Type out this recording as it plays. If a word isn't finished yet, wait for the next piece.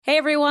Hey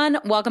everyone,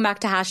 welcome back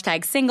to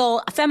Hashtag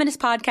Single, a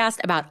feminist podcast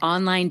about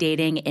online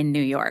dating in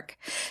New York.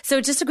 So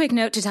just a quick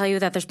note to tell you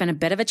that there's been a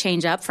bit of a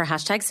change up for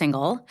Hashtag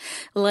Single.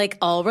 Like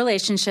all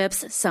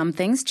relationships, some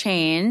things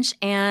change.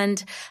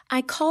 And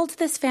I called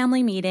this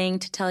family meeting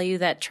to tell you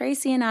that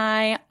Tracy and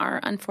I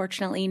are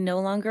unfortunately no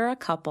longer a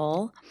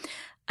couple.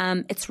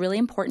 It's really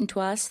important to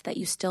us that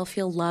you still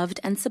feel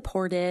loved and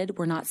supported.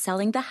 We're not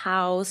selling the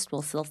house.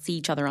 We'll still see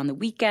each other on the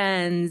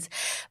weekends.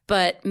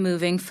 But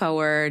moving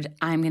forward,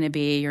 I'm going to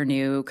be your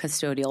new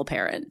custodial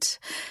parent.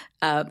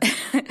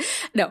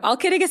 No, all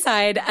kidding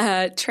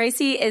aside,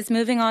 Tracy is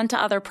moving on to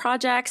other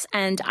projects,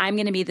 and I'm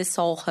going to be the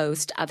sole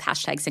host of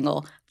Hashtag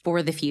Single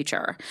for the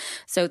future.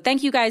 So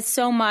thank you guys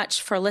so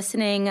much for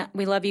listening.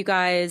 We love you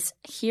guys.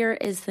 Here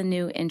is the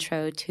new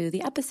intro to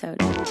the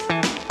episode.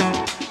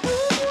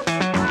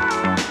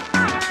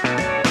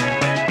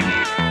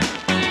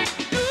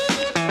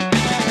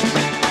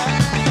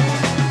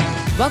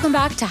 Welcome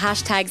back to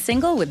Hashtag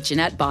Single with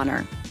Jeanette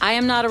Bonner. I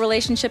am not a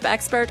relationship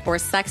expert or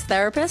sex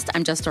therapist.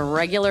 I'm just a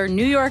regular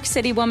New York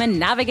City woman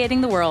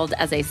navigating the world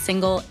as a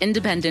single,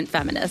 independent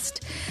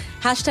feminist.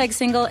 Hashtag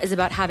Single is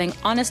about having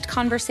honest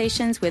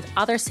conversations with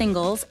other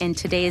singles in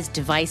today's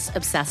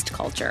device-obsessed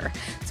culture.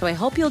 So I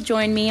hope you'll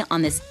join me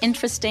on this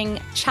interesting,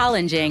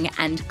 challenging,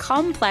 and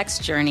complex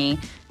journey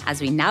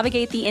as we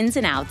navigate the ins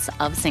and outs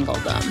of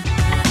singledom.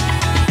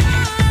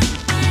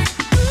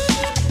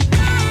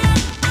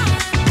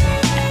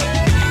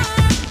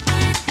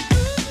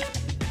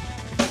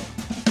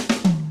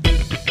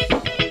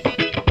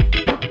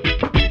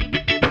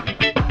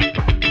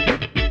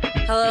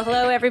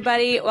 Hello,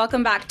 everybody.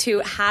 Welcome back to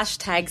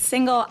Hashtag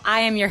Single.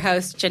 I am your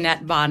host,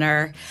 Jeanette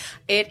Bonner.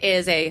 It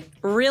is a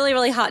really,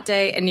 really hot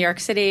day in New York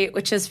City,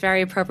 which is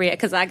very appropriate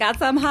because I got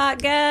some hot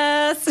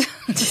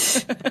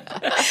guests.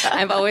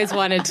 I've always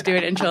wanted to do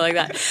an intro like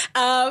that.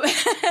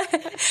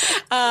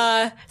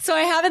 So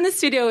I have in the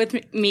studio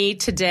with me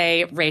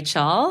today,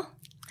 Rachel.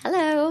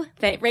 Hello.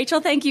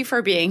 Rachel, thank you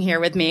for being here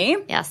with me.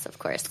 Yes, of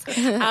course.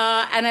 And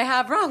I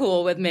have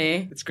Rahul with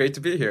me. It's great to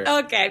be here.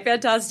 Okay,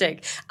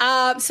 fantastic.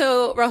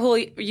 So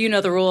Rahul, you know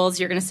the rules.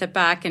 You're going to sit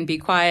back and be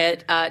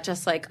quiet,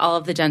 just like all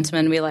of the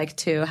gentlemen we like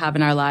to have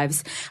in our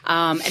lives.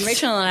 And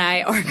Rachel and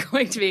I are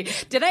going to be,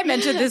 did I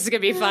mention this is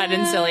going to be fun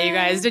and silly, you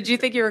guys? Did you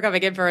think you were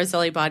coming in for a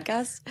silly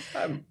podcast?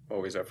 I'm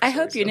always up for I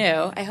hope you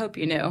knew. I hope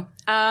you knew.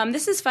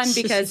 This is fun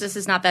because this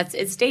is not that,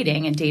 it's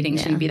dating, and dating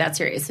shouldn't be that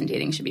serious, and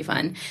dating should be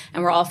fun.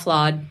 And we're all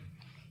flawed.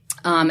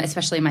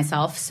 Especially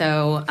myself.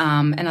 So,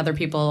 and other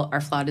people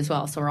are flawed as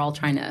well. So we're all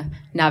trying to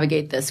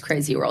navigate this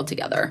crazy world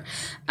together.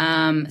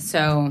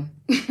 So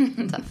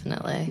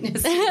definitely.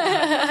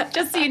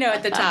 Just so you know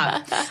at the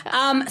top.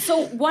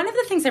 So one of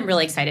the things I'm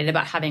really excited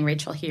about having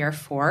Rachel here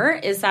for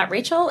is that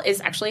Rachel is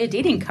actually a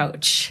dating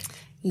coach.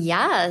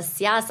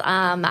 Yes.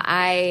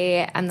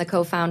 I am the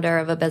co-founder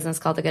of a business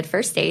called The Good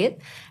First Date.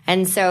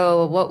 And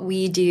so what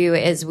we do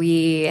is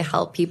we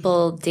help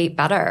people date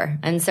better.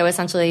 And so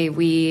essentially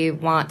we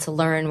want to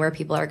learn where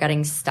people are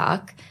getting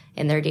stuck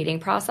in their dating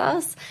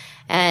process.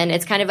 And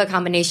it's kind of a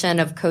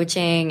combination of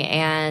coaching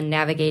and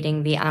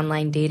navigating the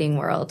online dating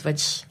world,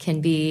 which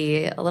can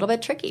be a little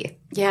bit tricky.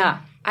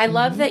 Yeah. I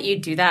love that you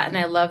do that, and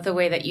I love the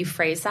way that you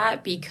phrase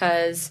that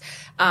because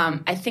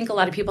I think a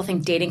lot of people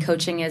think dating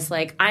coaching is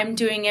like, I'm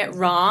doing it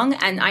wrong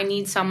and I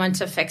need someone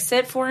to fix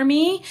it for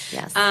me.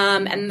 Yes.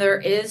 And there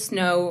is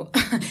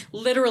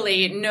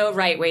literally no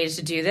right way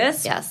to do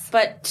this. Yes.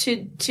 But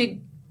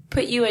to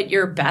put you at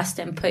your best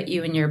and put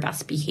you in your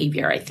best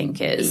behavior, I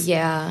think is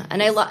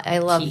And I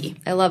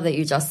love that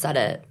you just said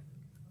it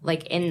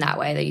like in that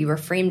way, that you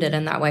reframed it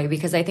in that way,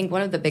 because I think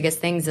one of the biggest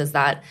things is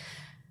that,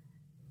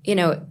 you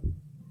know,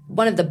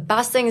 one of the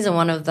best things and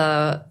one of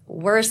the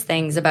worst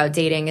things about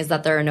dating is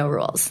that there are no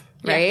rules,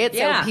 right?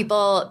 Yeah.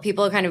 So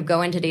people kind of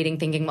go into dating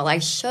thinking, well, I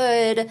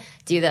should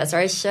do this or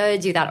I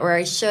should do that or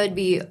I should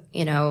be,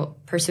 you know,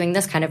 pursuing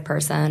this kind of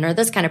person or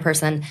this kind of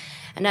person.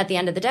 And at the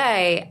end of the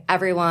day,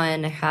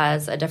 everyone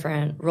has a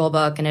different rule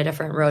book and a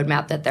different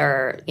roadmap that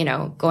they're, you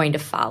know, going to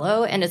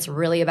follow. And it's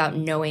really about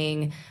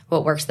knowing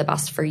what works the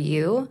best for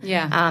you.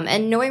 Yeah.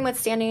 And knowing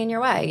what's standing in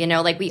your way. You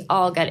know, like we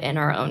all get in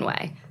our own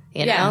way.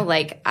 You know,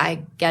 like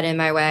I get in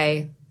my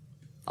way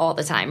all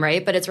the time,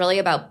 right? But it's really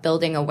about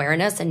building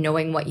awareness and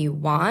knowing what you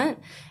want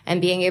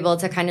and being able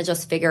to kind of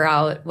just figure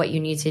out what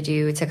you need to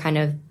do to kind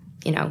of,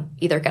 you know,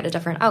 either get a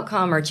different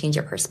outcome or change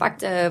your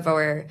perspective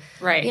or,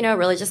 you know,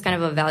 really just kind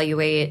of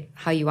evaluate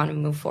how you want to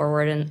move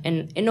forward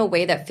in a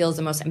way that feels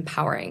the most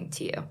empowering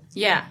to you.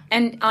 Yeah.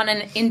 And on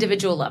an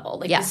individual level.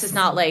 Like this is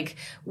not like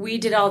we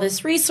did all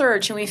this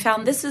research and we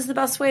found this is the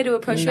best way to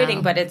approach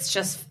dating, but it's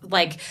just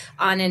like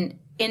on an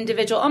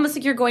individual, almost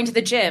like you're going to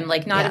the gym.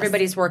 Like not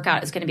everybody's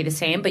workout is going to be the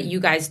same, but you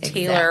guys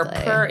tailor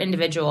per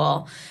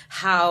individual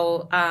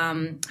how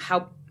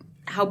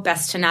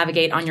best to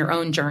navigate on your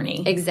own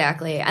journey.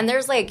 Exactly. And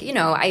there's like, you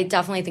know, I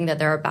definitely think that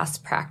there are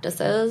best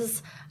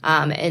practices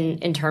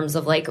in terms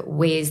of like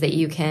ways that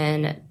you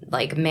can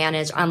like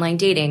manage online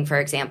dating, for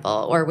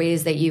example, or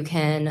ways that you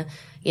can,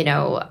 you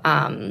know,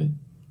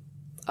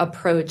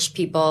 approach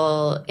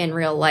people in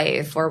real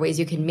life, or ways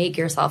you can make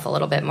yourself a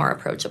little bit more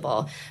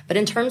approachable. But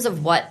in terms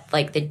of what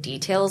like the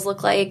details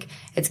look like,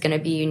 it's going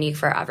to be unique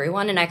for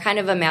everyone. And I kind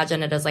of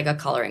imagine it as like a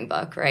coloring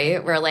book,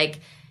 right? Where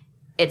like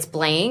it's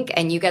blank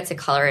and you get to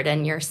color it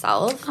in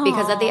yourself. Aww.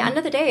 Because at the end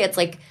of the day, it's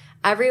like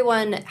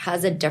everyone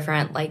has a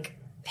different like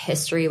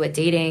history with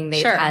dating.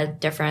 They've had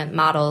different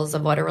models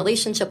of what a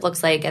relationship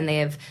looks like, and they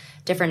have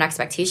different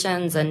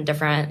expectations and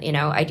different, you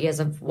know, ideas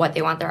of what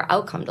they want their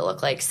outcome to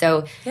look like.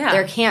 So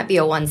there can't be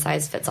a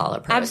one-size-fits-all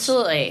approach.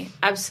 Absolutely.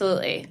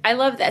 Absolutely. I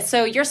love that.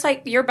 So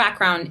your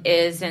background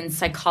is in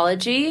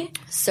psychology?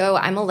 So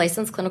I'm a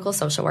licensed clinical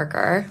social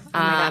worker.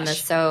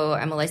 So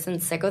I'm a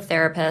licensed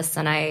psychotherapist,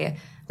 and I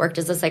worked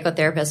as a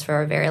psychotherapist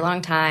for a very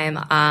long time.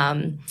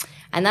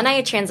 And then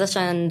I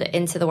transitioned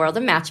into the world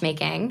of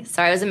matchmaking.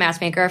 So I was a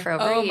matchmaker for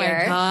over a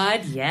year. Oh, my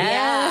God.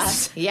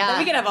 Yes. Yeah. Then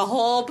we could have a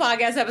whole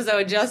podcast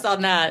episode just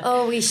on that.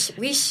 Oh, we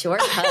sure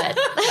could.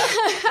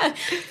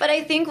 But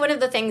I think one of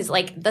the things,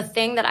 like the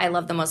thing that I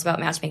love the most about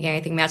matchmaking, I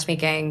think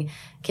matchmaking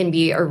can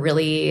be a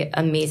really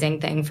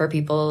amazing thing for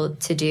people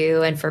to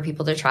do and for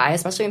people to try,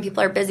 especially when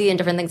people are busy and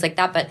different things like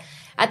that. But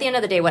at the end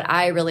of the day, what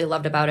I really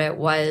loved about it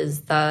was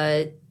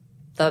the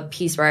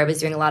piece where I was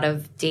doing a lot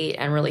of date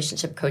and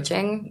relationship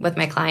coaching with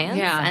my clients.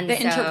 Yeah, and the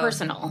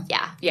interpersonal.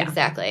 Yeah,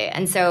 exactly.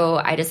 And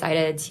so I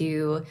decided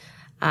to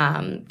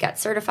get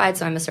certified.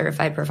 So I'm a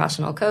certified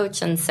professional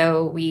coach. And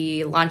so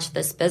we launched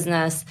this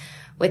business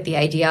with the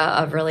idea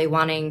of really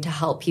wanting to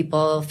help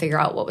people figure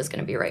out what was going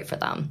to be right for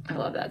them. I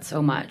love that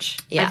so much.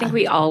 Yeah. I think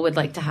we all would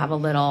like to have a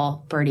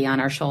little birdie on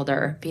our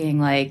shoulder being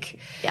like,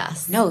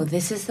 yes, no,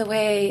 this is the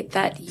way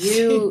that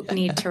you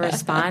need to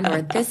respond,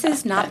 or this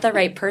is not the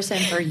right person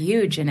for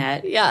you,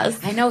 Jeanette. Yes.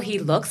 I know he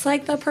looks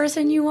like the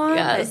person you want,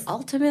 but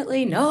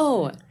ultimately,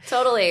 no.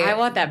 Totally. I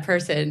want that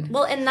person.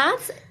 Well, and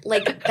that's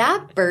like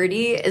that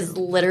birdie is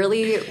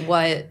literally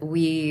what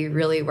we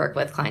really work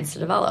with clients to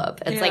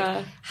develop. It's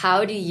like,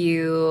 how do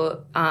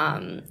you,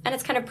 and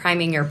it's kind of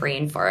priming your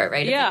brain for it,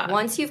 right? Yeah. It's like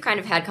once you've kind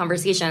of had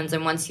conversations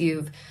and once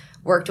you've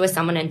worked with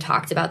someone and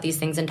talked about these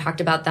things and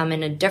talked about them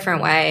in a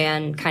different way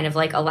and kind of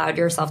like allowed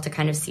yourself to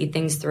kind of see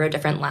things through a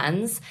different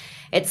lens,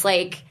 it's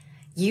like,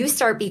 you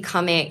start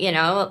becoming, you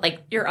know,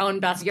 like your own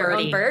best your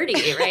birdie. own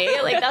birdie,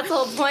 right? Like that's the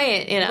whole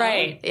point, you know?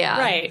 Right. Yeah.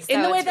 Right. So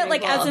in the way that,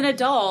 like, cool. as an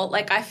adult,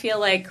 like, I feel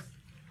like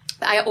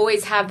I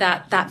always have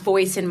that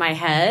voice in my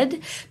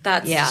head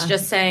that's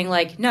just saying,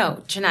 like,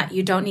 no, Jeanette,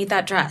 you don't need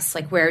that dress.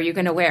 Like, where are you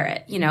going to wear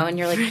it? You know, and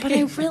you're like, but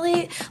I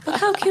really, look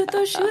how cute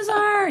those shoes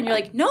are. And you're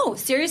like, no,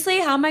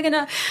 seriously, how am I going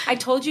to, I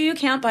told you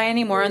can't buy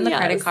any more on the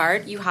credit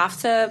card. You have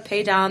to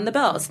pay down the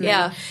bills. And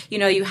then, you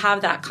know, you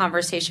have that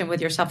conversation with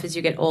yourself as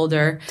you get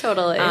older.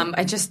 Totally.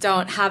 I just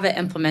don't have it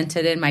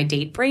implemented in my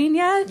date brain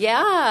yet.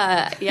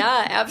 Yeah,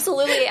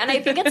 absolutely. And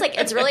I think it's like,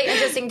 it's really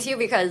interesting too,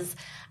 because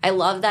I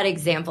love that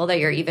example that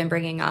you're even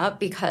bringing up,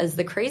 because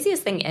the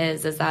craziest thing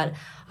is that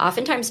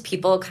oftentimes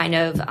people kind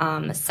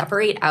of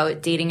separate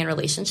out dating and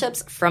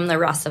relationships from the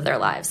rest of their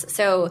lives.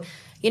 So,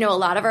 you know, a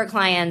lot of our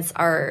clients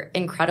are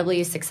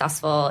incredibly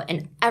successful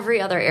in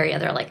every other area.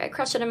 They're like, I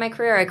crush it in my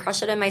career. I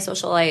crush it in my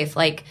social life.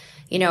 Like,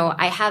 you know,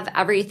 I have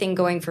everything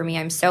going for me.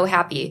 I'm so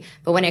happy.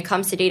 But when it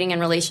comes to dating and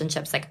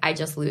relationships, like I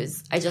just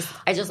lose. I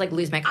just like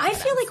lose my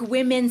confidence. I feel like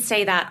women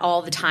say that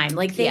all the time.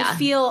 Like they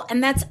feel,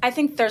 and I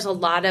think there's a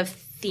lot of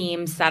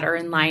themes that are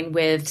in line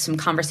with some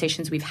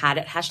conversations we've had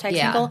at Hashtag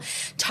Single.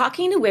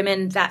 Talking to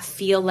women that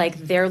feel like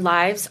their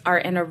lives are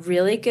in a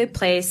really good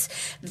place.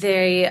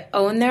 They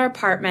own their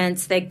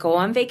apartments. They go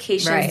on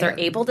vacations. Right. They're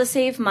able to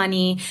save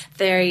money.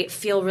 They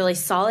feel really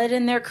solid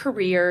in their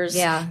careers.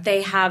 Yeah.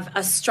 They have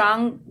a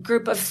strong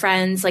group of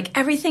friends. Like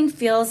everything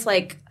feels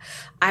like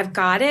I've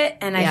got it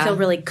and I feel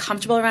really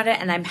comfortable around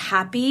it and I'm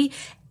happy.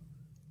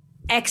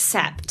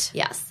 Except.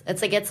 Yes.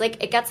 It's like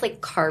it gets like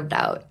carved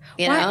out.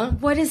 You know?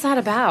 What is that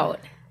about?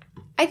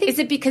 I think, is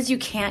it because you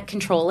can't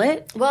control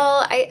it?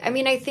 Well, I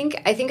mean, I think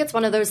it's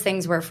one of those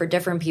things where for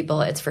different people,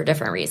 it's for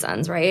different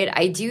reasons, right?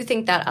 I do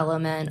think that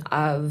element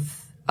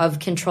of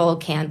control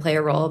can play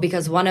a role,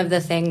 because one of the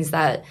things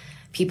that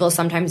people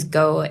sometimes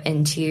go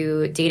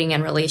into dating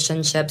and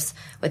relationships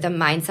with a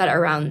mindset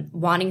around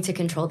wanting to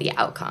control the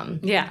outcome.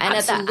 Yeah, and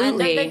absolutely. At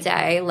the end of the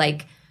day,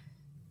 like,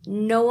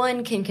 no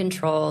one can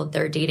control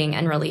their dating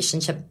and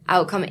relationship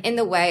outcome in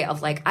the way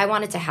of like, I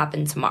want it to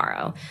happen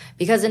tomorrow.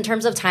 Because in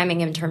terms of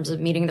timing, in terms of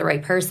meeting the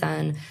right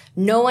person,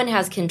 no one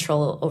has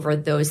control over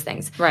those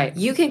things. Right.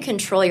 You can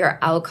control your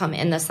outcome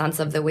in the sense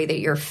of the way that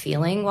you're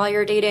feeling while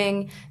you're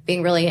dating,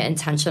 being really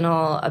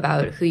intentional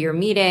about who you're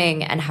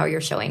meeting and how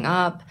you're showing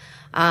up.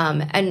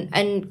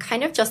 And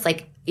kind of just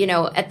like, you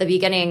know, at the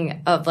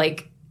beginning of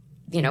like,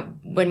 you know,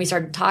 when we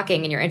started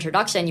talking in your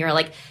introduction, you're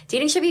like,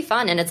 dating should be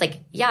fun. And it's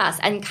like, yes.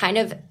 And kind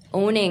of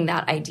owning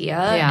that idea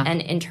and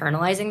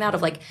internalizing that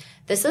of like,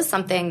 this is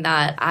something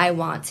that I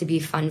want to be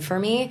fun for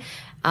me,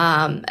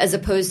 as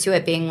opposed to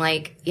it being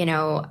like, you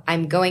know,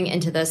 I'm going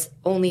into this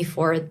only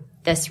for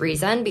this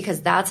reason, because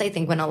that's, I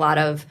think, when a lot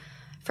of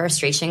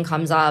frustration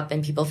comes up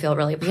and people feel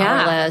really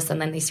powerless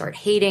and then they start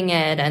hating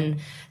it. And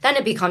then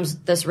it becomes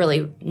this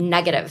really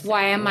negative thing.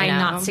 Why am I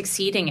not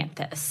succeeding at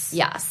this?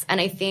 Yes. And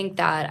I think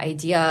that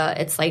idea,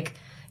 it's like,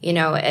 it's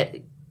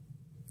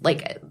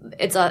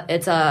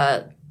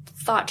a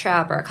thought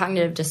trap or a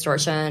cognitive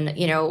distortion,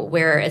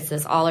 where it's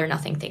this all or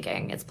nothing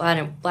thinking. It's black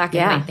and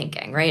white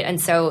thinking, right? And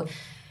so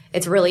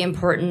it's really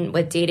important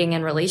with dating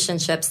and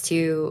relationships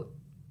to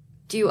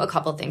do a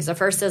couple things. The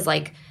first is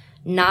like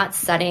not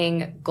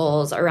setting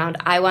goals around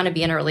I want to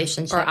be in a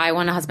relationship. Or I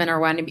want a husband,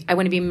 or I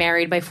want to be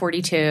married by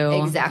 42.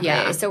 Exactly.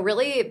 Yeah. So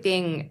really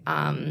being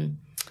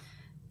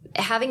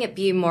having it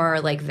be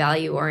more like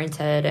value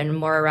oriented and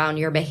more around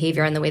your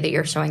behavior and the way that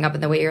you're showing up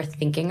and the way you're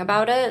thinking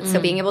about it.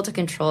 So being able to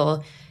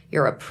control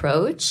your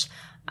approach.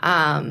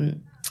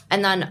 And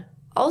then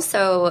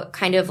also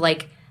kind of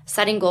like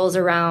setting goals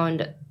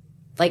around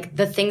like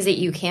the things that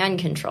you can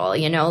control,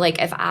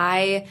 like if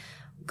I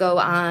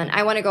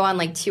want to go on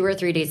like 2 or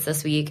 3 dates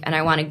this week and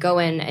I want to go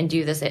in and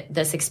do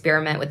this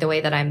experiment with the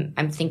way that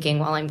I'm thinking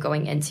while I'm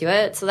going into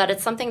it so that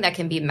it's something that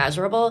can be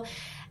measurable.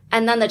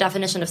 And then the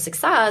definition of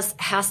success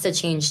has to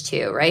change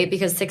too, right?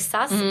 Because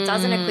success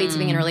doesn't equate to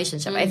being in a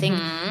relationship. I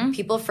think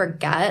people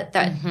forget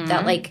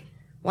that like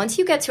once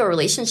you get to a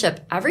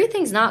relationship,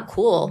 everything's not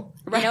cool.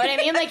 Right. You know what I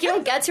mean? Like you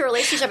don't get to a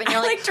relationship and you're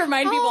I like to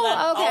remind people that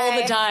all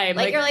the time.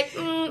 Like you're like,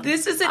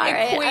 this isn't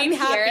equate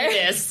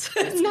happiness.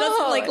 It's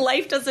nothing, like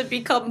life doesn't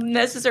become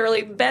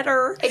necessarily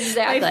better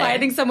by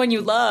finding someone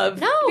you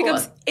love. No. It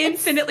becomes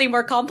infinitely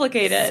more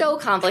complicated. So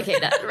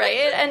complicated,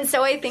 right? And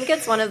so I think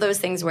it's one of those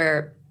things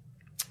where,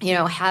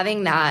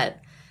 having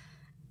that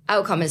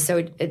outcome is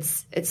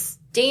it's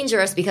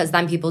dangerous because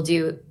then people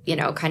do,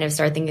 kind of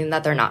start thinking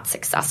that they're not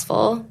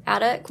successful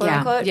at it, quote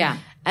unquote. Yeah.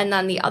 And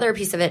then the other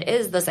piece of it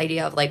is this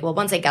idea of like, well,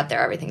 once I get there,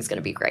 everything's going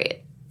to be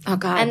great. Oh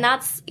God. And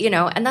that's,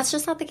 and that's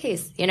just not the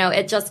case. It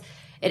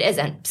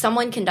isn't.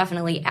 Someone can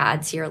definitely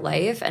add to your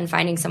life, and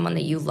finding someone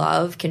that you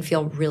love can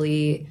feel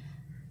really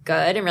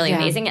good and really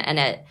amazing. And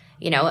it,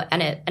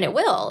 and it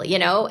will,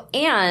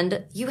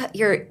 and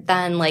you're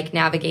then like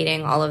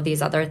navigating all of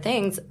these other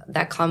things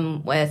that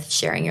come with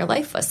sharing your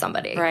life with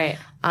somebody. Right.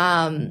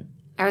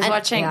 I was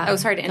watching. Yeah. Oh,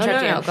 sorry to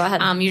interrupt you. No, go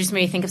ahead. You just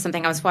made me think of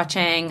something. I was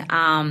watching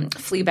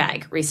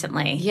Fleabag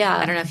recently. Yeah.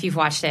 I don't know if you've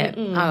watched it.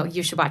 Oh,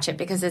 you should watch it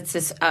because it's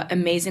this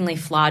amazingly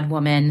flawed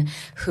woman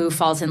who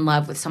falls in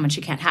love with someone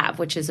she can't have,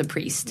 which is a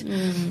priest,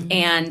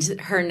 and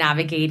her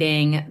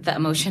navigating the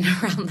emotion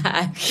around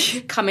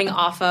that, coming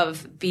off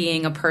of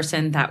being a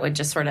person that would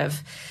just sort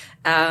of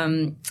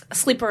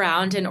sleep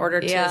around in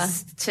order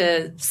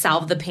to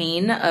salve the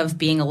pain of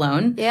being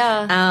alone.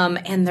 Yeah.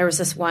 And there was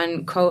this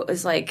one quote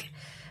was like,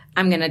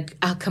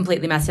 I'll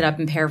completely mess it up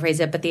and paraphrase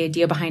it, but the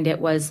idea behind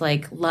it was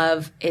like,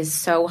 love is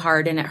so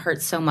hard and it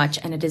hurts so much,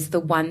 and it is the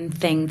one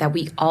thing that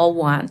we all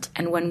want.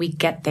 And when we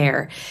get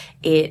there,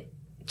 it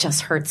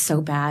just hurts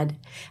so bad.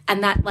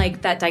 And that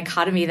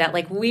dichotomy, that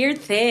like weird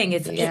thing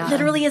is, it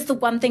literally is the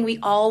one thing we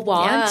all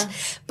want,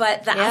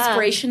 but the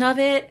aspiration of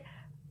it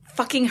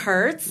fucking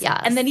hurts.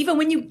 Yes. And then even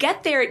when you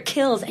get there, it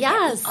kills. And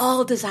yet we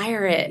all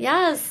desire it.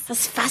 Yes.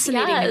 That's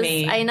fascinating to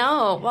me. I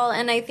know. Well,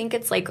 and I think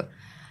it's like,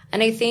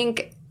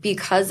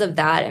 because of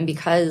that, and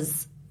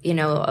because,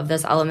 of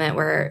this element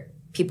where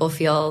people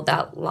feel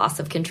that loss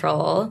of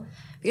control,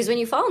 because when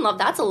you fall in love,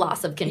 that's a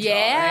loss of control,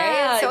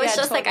 right? So it's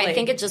just like, I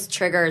think it just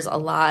triggers a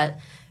lot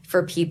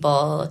for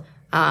people,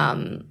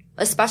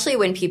 especially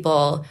when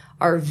people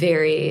are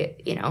very,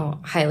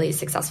 highly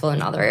successful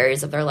in other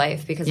areas of their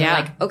life, because they're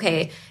like,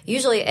 okay,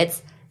 usually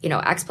it's,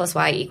 X plus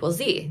Y equals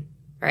Z,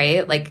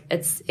 right? Like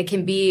it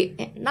can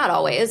be, not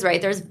always,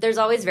 right? There's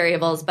always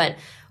variables, but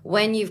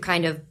when you've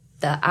kind of,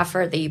 the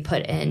effort that you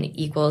put in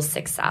equals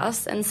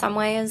success in some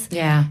ways.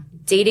 Yeah.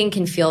 Dating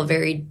can feel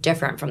very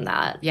different from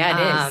that.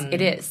 Yeah, it is.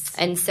 It is.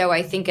 And so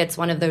I think it's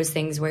one of those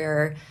things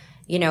where,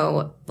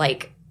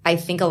 like I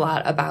think a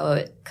lot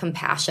about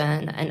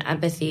compassion and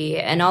empathy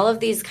and all of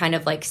these kind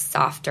of like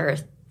softer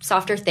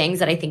things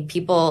that I think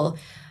people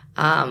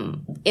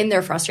in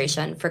their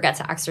frustration forget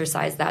to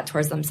exercise that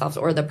towards themselves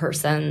or the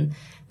person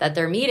that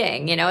they're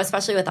meeting,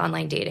 especially with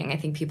online dating. I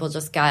think people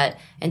just get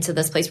into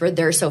this place where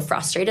they're so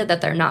frustrated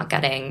that they're not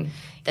getting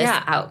this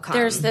outcome.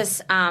 There's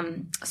this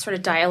sort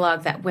of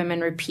dialogue that women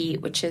repeat,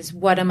 which is,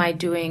 what am I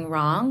doing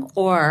wrong?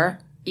 Or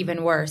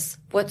even worse,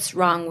 what's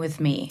wrong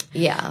with me?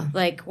 Yeah.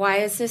 Like,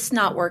 why is this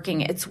not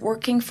working? It's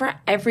working for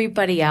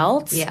everybody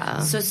else. Yeah.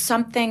 So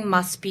something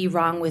must be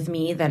wrong with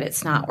me that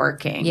it's not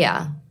working.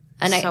 Yeah.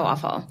 And so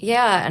awful.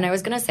 Yeah. And I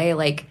was going to say,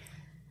 like,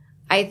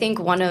 I think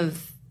one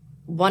of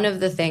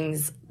the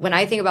things, when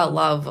I think about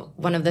love,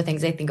 one of the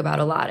things I think about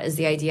a lot is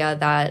the idea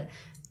that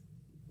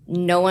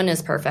no one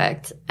is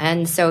perfect.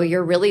 And so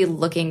you're really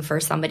looking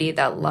for somebody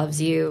that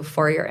loves you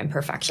for your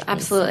imperfections.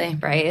 Absolutely.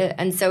 Right?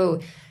 And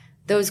so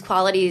those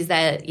qualities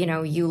that,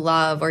 you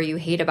love or you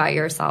hate about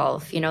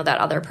yourself, that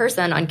other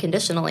person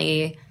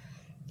unconditionally,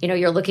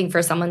 you're looking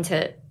for someone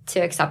to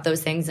accept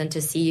those things and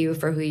to see you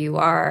for who you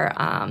are.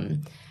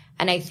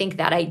 And I think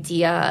that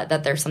idea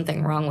that there's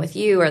something wrong with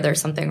you or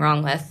there's something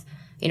wrong with,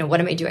 what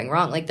am I doing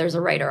wrong? Like there's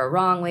a right or a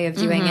wrong way of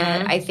doing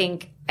it. I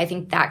think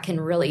that can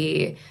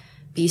really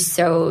be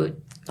so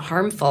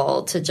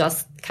harmful to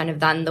just kind of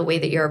then the way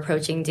that you're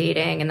approaching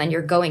dating, and then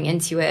you're going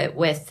into it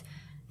with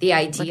the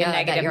idea like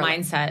a negative that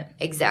mindset.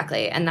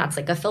 Exactly. And that's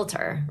like a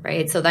filter,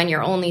 right? So then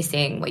you're only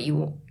seeing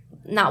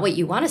not what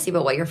you want to see,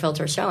 but what your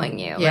filter's showing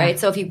you, right?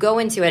 So if you go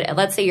into it,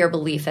 let's say your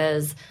belief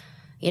is,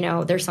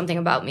 there's something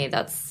about me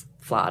that's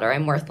flawed, or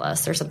I'm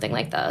worthless, or something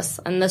like this.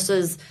 And this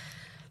is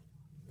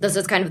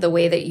kind of the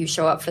way that you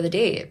show up for the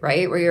date,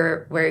 right?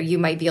 Where you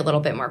might be a little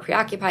bit more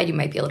preoccupied, you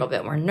might be a little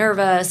bit more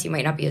nervous, you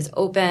might not be as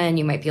open,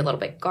 you might be a little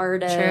bit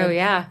guarded. True,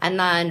 yeah. And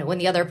then when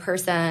the other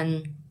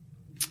person,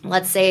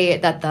 let's say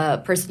that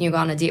the person you go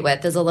on a date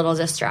with is a little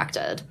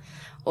distracted,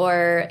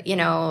 or,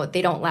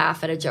 they don't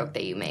laugh at a joke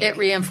that you make. It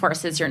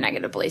reinforces your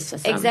negative belief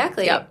system.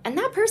 Exactly. Yep. And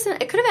that person,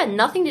 it could have had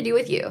nothing to do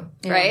with you,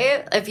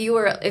 right? If you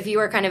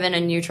were kind of in a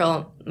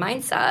neutral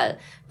mindset,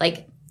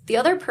 like the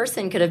other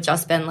person could have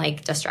just been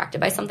like distracted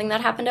by something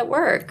that happened at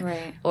work.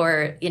 Right.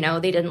 Or, they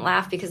didn't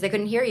laugh because they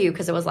couldn't hear you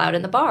because it was loud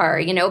in the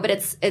bar, but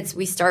it's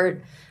we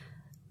start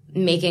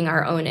making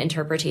our own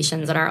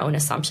interpretations and our own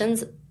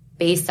assumptions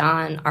based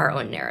on our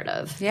own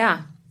narrative.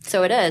 Yeah.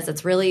 So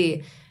it's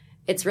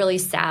really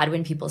sad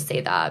when people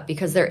say that,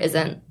 because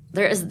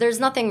there's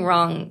nothing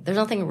wrong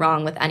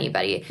with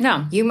anybody.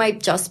 No. You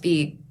might just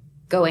be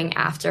going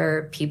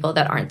after people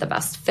that aren't the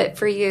best fit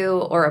for you,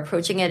 or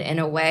approaching it in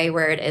a way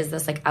where it is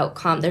this like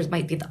outcome. There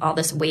might be all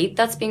this weight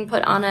that's being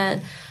put on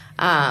it.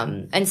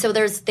 And so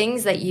there's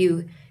things that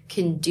you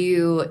can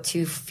do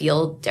to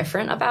feel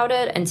different about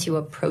it and to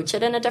approach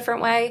it in a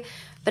different way.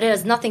 But it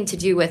has nothing to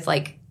do with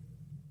like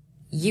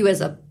you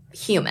as a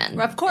human.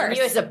 Of course. And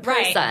you as a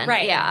person.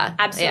 Right. Yeah.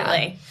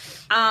 Absolutely.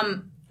 Yeah.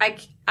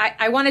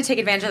 I want to take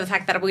advantage of the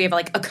fact that we have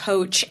like a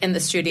coach in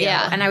the studio.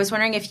 Yeah. And I was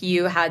wondering if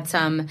you had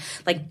some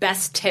like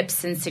best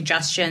tips and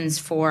suggestions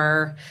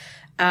for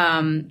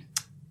a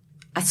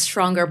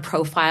stronger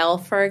profile,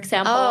 for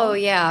example. Oh,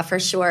 yeah, for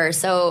sure.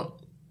 So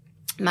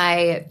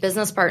my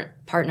business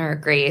partner,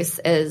 Grace,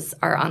 is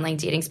our online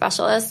dating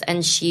specialist,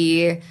 and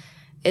she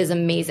is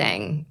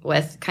amazing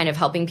with kind of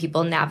helping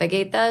people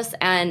navigate this.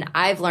 And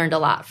I've learned a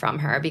lot from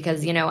her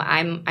because,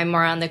 I'm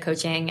more on the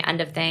coaching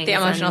end of things. The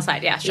emotional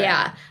side, yeah, sure.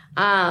 Yeah.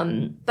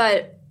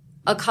 But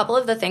a couple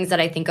of the things that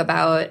I think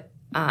about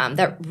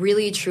that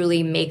really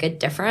truly make a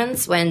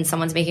difference when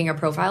someone's making a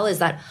profile is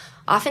that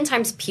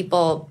oftentimes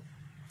people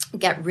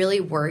get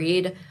really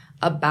worried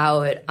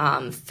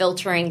about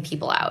filtering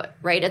people out,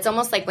 right? It's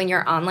almost like when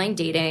you're online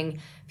dating,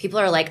 people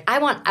are like, I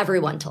want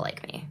everyone to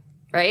like me.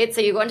 Right?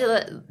 So you go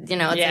into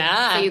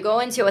so you go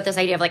into it with this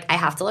idea of like, I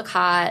have to look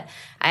hot.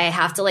 I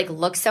have to like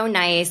look so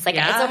nice. Like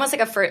it's almost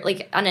like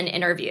like on an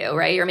interview,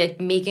 right? You're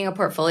making a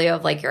portfolio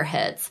of like your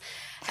hits.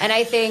 And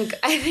I think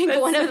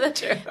one of the,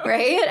 true.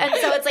 Right? And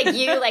so it's like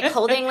you like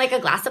holding like a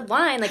glass of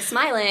wine, like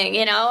smiling,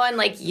 and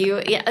like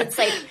it's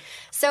like,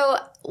 so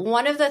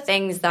one of the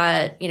things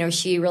that,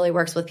 she really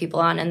works with people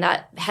on, and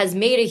that has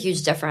made a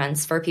huge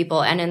difference for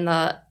people and in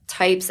the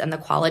types and the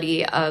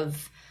quality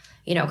of,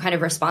 kind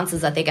of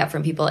responses that they get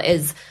from people,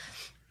 is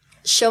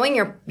showing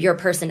your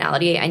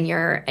personality and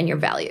your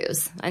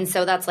values. And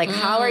so that's like,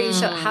 how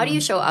do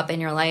you show up in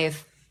your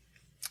life?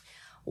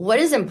 What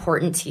is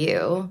important to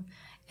you?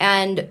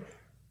 And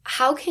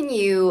how can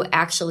you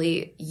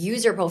actually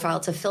use your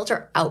profile to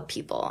filter out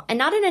people, and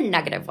not in a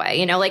negative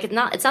way? Like it's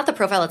not the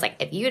profile that's like,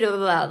 if you do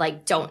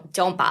like don't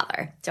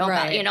bother,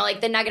 bother, like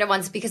the negative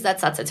ones, because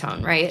that sets a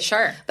tone, right?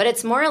 Sure. But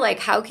it's more like,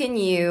 how can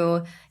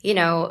you,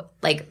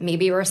 like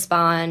maybe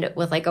respond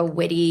with like a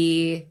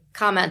witty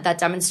comment that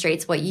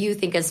demonstrates what you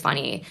think is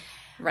funny.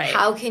 Right.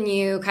 How can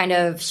you kind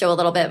of show a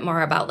little bit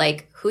more about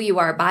like who you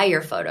are by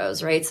your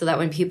photos, right? So that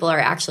when people are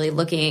actually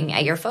looking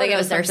at your photos, they get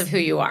a sense of who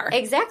you are.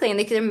 Exactly. And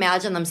they can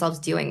imagine themselves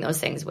doing those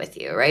things with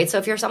you, right? So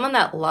if you're someone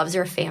that loves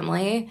your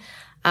family,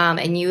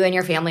 and you and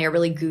your family are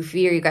really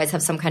goofy, or you guys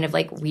have some kind of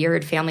like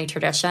weird family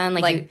tradition,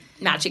 like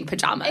matching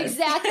pajamas.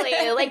 Exactly.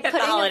 Like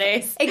putting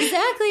holidays.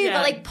 Exactly. Yeah.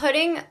 But like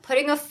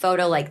putting a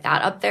photo like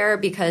that up there,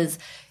 because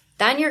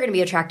then you're going to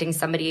be attracting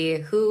somebody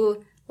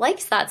who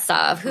likes that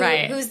stuff,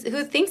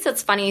 who thinks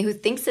it's funny, who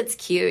thinks it's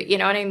cute, you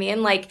know what I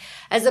mean? Like,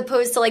 as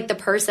opposed to like the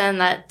person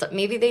that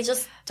maybe they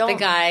just don't. The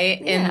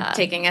guy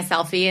taking a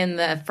selfie in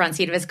the front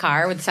seat of his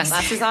car with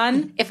sunglasses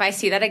on. If I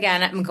see that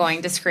again, I'm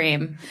going to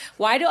scream.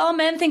 Why do all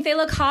men think they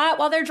look hot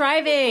while they're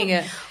driving?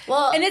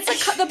 Well, and it's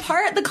like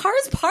the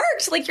car's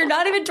parked, like you're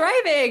not even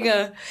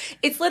driving.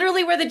 It's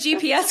literally where the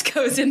GPS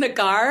goes in the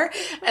car,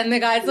 and the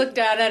guys look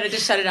down at it to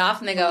shut it off,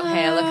 and they go,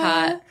 "Hey, I look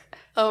hot."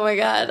 Oh my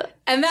God.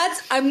 And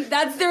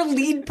that's their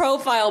lead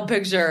profile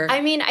picture.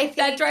 I mean, I think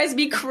that drives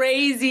me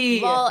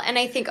crazy. Well, and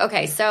I think,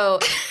 okay, so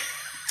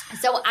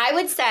I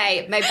would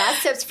say my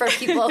best tips for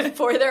people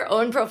for their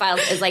own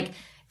profiles is like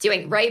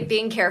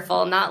being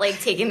careful, not like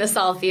taking the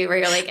selfie where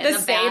you're like in the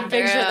same bathroom,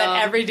 picture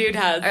that every dude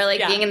has.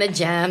 Or being in the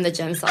gym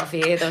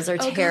selfie. Those are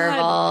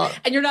terrible. God.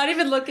 And you're not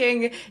even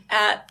looking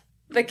at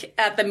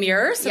at the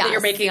mirror so that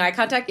you're making eye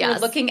contact. You're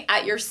looking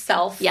at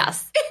yourself.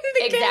 Yes,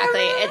 exactly.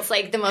 Camera. It's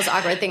like the most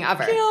awkward thing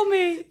ever. Kill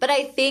me. But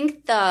I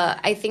think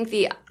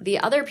the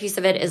other piece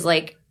of it is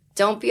like,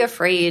 don't be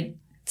afraid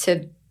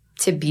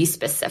to be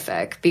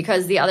specific,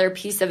 because the other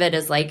piece of it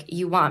is like,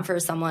 you want for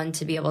someone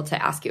to be able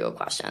to ask you a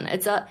question.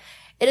 It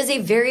is a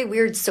very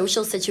weird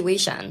social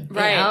situation.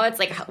 Right. You know, it's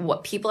like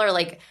what people are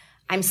like,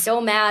 I'm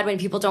so mad when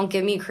people don't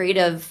give me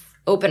creative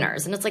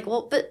openers. And it's like,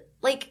 well, but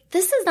like,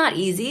 this is not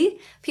easy.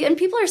 And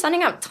people are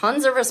sending out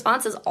tons of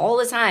responses all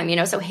the time, you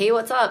know? So, hey,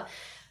 what's up?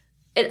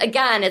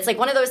 Again, it's like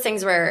one of those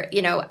things where,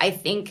 you know, I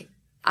think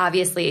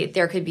obviously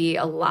there could be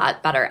a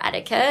lot better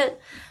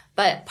etiquette,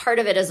 but part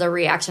of it is a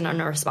reaction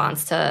and a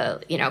response to,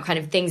 you know, kind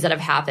of things that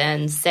have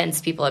happened since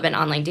people have been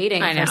online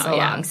dating for so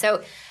long.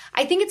 So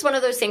I think it's one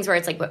of those things where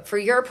it's like, for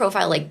your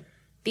profile, like,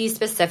 be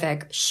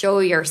specific, show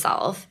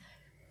yourself,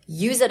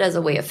 use it as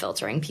a way of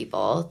filtering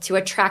people to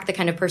attract the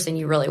kind of person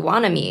you really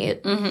want to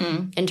meet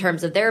in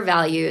terms of their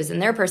values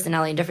and their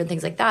personality and different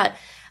things like that.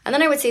 And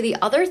then I would say the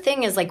other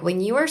thing is, like,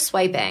 when you are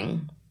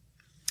swiping,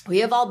 we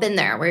have all been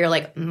there where you're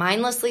like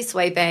mindlessly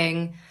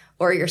swiping,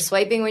 or you're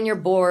swiping when you're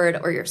bored,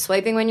 or you're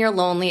swiping when you're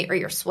lonely, or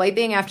you're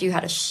swiping after you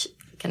had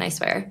can I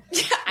swear?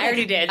 I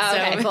already did. Oh, so.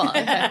 Okay, cool.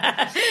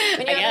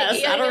 I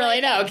guess. I don't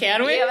really know.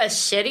 Can we? You have a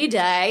shitty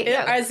day.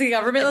 Is the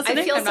government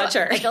listening? I'm not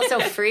sure. I feel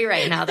so free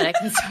right now that I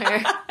can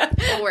swear.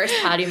 The worst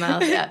potty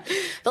mouth. Yeah.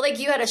 But like,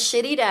 you had a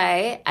shitty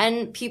day,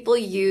 and people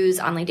use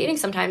online dating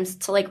sometimes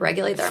to like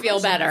regulate their feel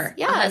emotions. Better.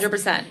 Yeah.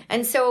 100%.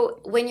 And so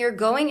when you're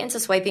going into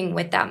swiping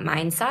with that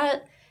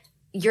mindset,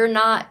 you're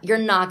not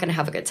going to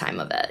have a good time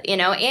of it, you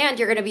know? And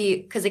you're going to be,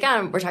 because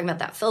again, we're talking about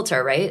that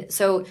filter, right?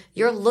 So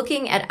you're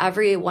looking at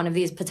every one of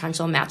these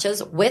potential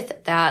matches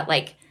with that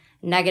like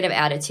negative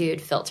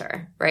attitude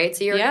filter, right?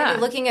 So you're going to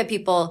be looking at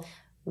people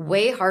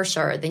way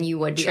harsher than you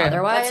would be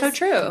otherwise. That's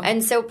so true.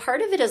 And so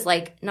part of it is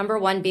like, number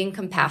one, being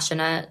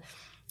compassionate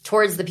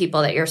towards the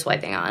people that you're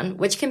swiping on,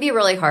 which can be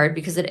really hard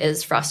because it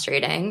is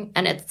frustrating.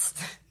 And it's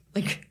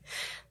like,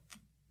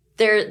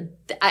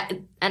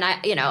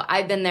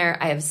 I've been there.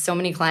 I have so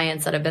many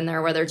clients that have been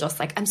there where they're just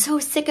like, I'm so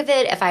sick of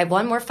it. If I have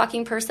one more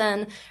fucking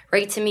person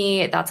write to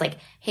me that's like,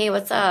 hey,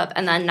 what's up?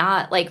 And then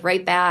not like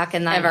write back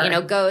and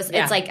then, goes.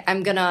 Yeah. It's like,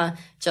 I'm going to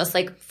just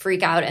like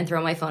freak out and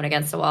throw my phone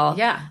against the wall.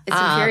 Yeah. It's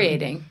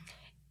infuriating.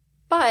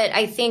 But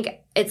I think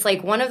it's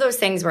like one of those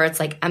things where it's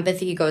like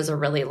empathy goes a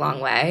really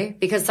long way,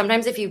 because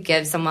sometimes if you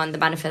give someone the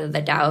benefit of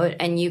the doubt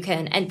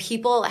and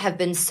people have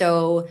been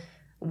so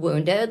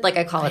wounded, like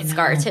I call it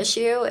scar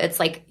tissue. It's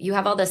like you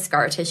have all this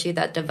scar tissue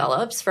that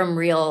develops from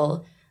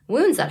real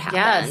wounds that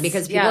happen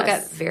because people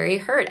get very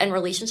hurt, and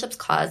relationships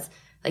cause,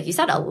 like you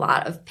said, a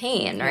lot of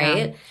pain,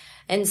 right?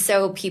 And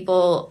so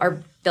people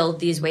build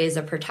these ways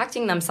of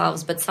protecting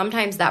themselves, but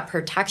sometimes that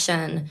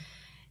protection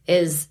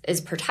is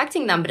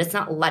protecting them, but it's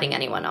not letting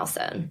anyone else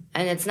in.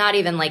 And it's not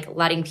even like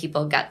letting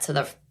people get to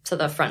the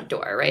front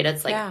door, right?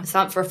 It's like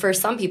for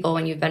some people,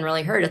 when you've been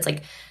really hurt, it's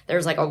like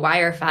there's like a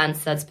wire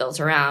fence that's built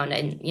around,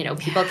 and you know,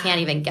 people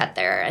can't even get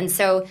there. And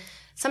so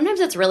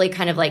sometimes it's really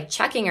kind of like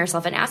checking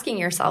yourself and asking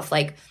yourself,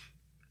 like,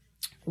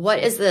 what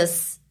is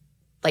this?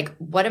 Like,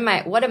 what am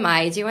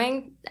I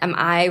doing? Am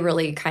I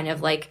really kind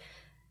of like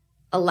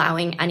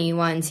allowing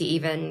anyone to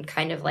even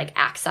kind of like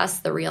access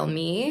the real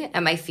me?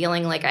 Am I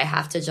feeling like I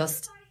have to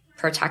just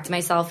protect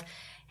myself?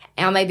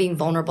 Am I being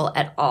vulnerable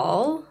at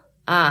all?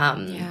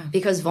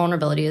 Because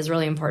vulnerability is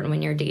really important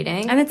when you're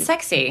dating. And it's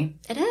sexy.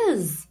 It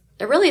is.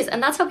 It really is.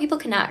 And that's how people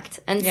connect.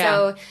 And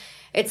so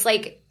it's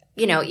like,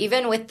 you know,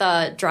 even with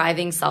the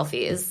driving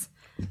selfies,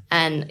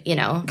 and, you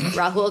know,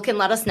 Rahul can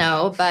let us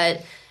know,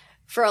 but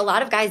for a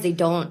lot of guys, they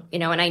don't, you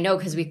know, and I know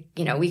because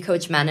we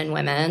coach men and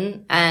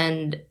women,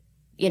 and,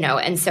 you know,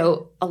 and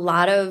so a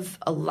lot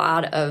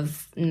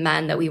of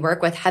men that we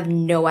work with have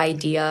no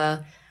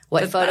idea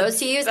what photos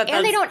to use, and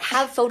they don't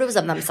have photos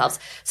of themselves.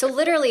 So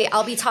literally,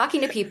 I'll be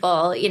talking to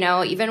people, you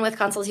know, even with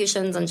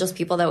consultations and just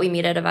people that we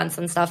meet at events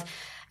and stuff,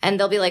 and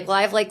they'll be like, well,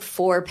 I have like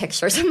 4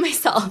 pictures of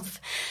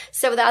myself.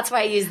 So that's why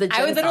I use the gym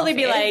I would literally selfie.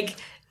 be like,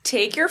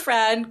 take your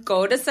friend,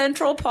 go to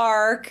Central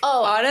Park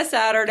on a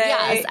Saturday.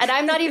 Yes, and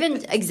I'm not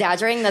even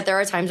exaggerating that there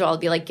are times where I'll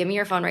be like, give me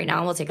your phone right now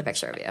and we'll take a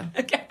picture of you.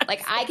 Okay.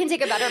 Like, I can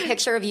take a better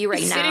picture of you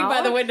right now. Sitting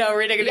by the window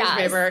reading a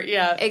newspaper.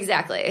 Yeah.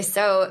 Exactly.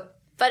 So,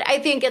 but I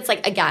think it's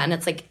like, again,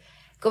 it's like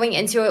going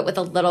into it with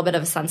a little bit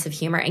of a sense of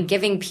humor and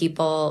giving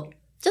people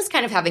just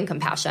kind of having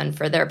compassion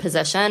for their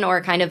position,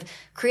 or kind of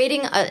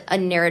creating a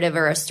narrative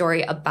or a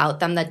story about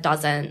them that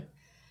doesn't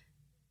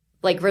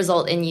like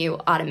result in you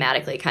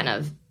automatically kind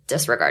of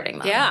disregarding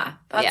them. Yeah.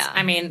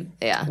 I mean,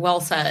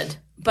 well said.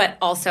 But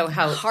also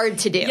how hard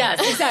to do.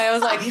 Yes, exactly. I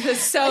was like, it's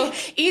so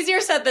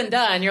easier said than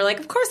done. You're like,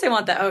 of course I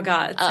want that. Oh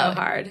God, it's so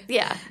hard.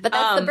 Yeah. But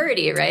that's the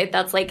birdie, right?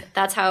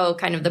 That's how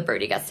kind of the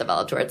birdie gets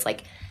developed, where it's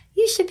like,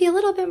 you should be a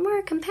little bit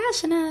more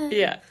compassionate.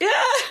 Yeah.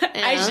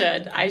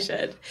 I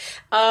should.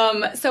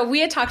 So we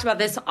had talked about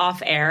this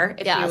off air,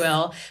 if you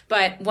will.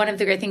 But one of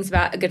the great things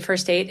about A Good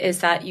First Date is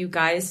that you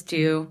guys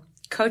do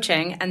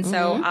coaching. And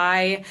so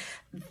I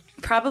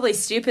probably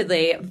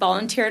stupidly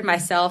volunteered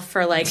myself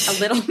for like a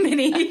little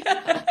mini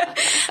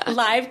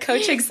live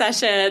coaching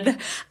session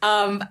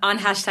on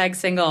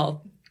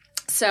 #single.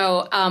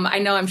 So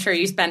I'm sure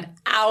you spend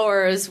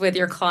hours with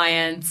your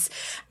clients,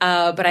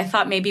 but I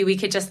thought maybe we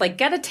could just like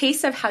get a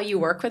taste of how you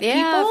work with people.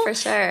 Yeah, for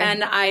sure.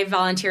 And I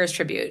volunteer as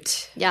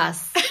tribute.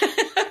 Yes.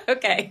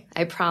 Okay.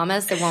 I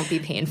promise it won't be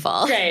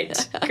painful.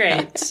 Great.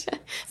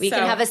 We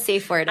can have a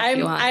safe word if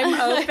you want. I'm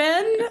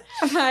open.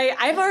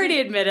 I've already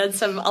admitted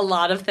a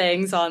lot of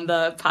things on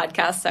the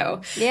podcast.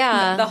 So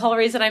yeah, the whole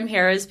reason I'm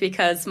here is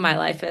because my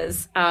life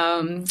is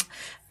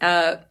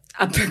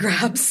up for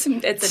grabs.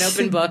 It's an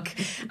open book.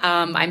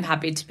 I'm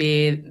happy to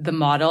be the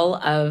model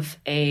of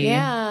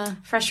a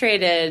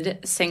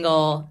frustrated,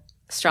 single,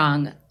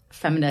 strong,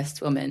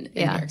 feminist woman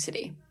in New York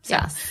City. So,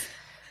 yes.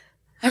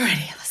 I'm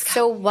ready. Let's go.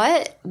 So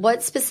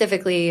what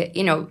specifically,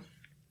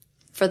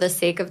 for the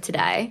sake of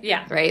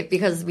today, right?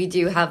 Because we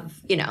do have,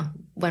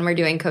 when we're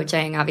doing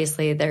coaching,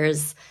 obviously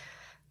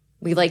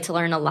we like to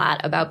learn a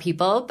lot about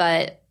people,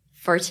 but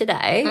for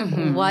today,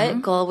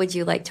 what goal would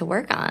you like to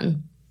work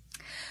on?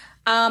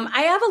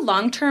 I have a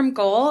long-term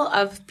goal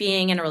of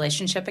being in a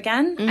relationship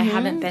again. I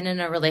haven't been in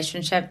a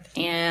relationship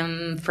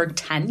for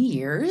 10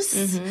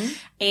 years.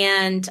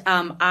 And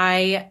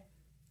I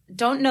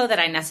don't know that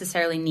I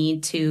necessarily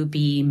need to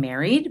be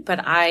married,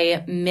 but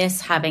I miss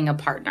having a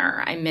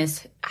partner. I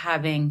miss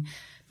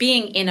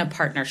being in a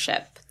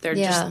partnership. There are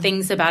just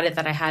things about it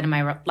that I had in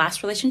my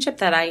last relationship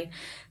that I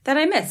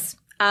miss.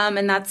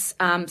 And that's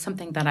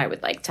something that I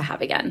would like to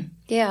have again.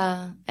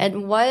 Yeah.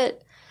 And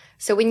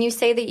so when you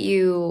say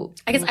that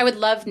I guess I would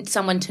love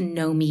someone to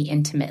know me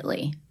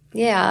intimately.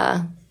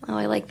 Yeah. Oh,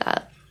 I like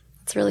that.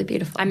 It's really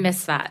beautiful. I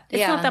miss that.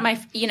 It's not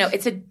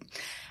that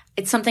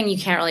it's something you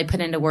can't really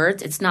put into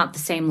words. It's not the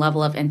same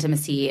level of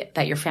intimacy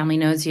that your family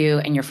knows you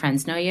and your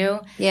friends know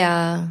you.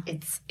 Yeah.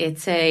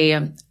 It's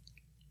a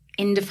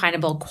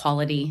indefinable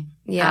quality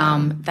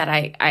that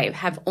I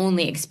have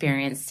only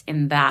experienced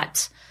in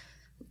that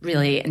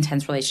really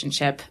intense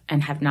relationship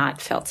and have not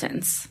felt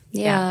since.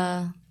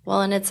 Yeah.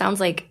 Well, and it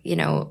sounds like,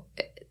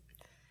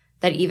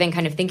 that even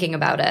kind of thinking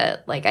about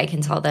it, like I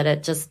can tell that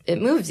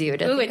it moves you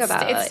to think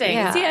about it. It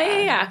stings.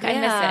 Yeah.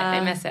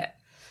 I miss it.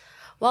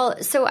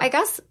 Well, so I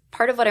guess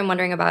part of what I'm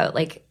wondering about,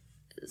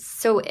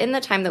 so in the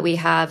time that we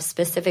have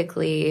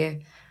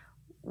specifically,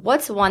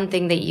 what's one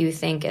thing that you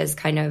think is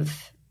kind of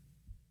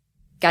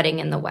getting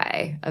in the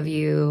way of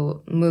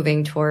you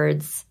moving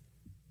towards,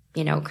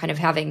 kind of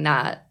having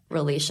that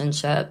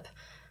relationship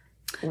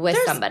with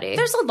somebody?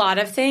 There's a lot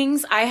of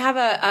things. I have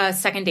a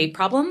second date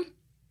problem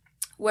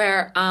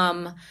where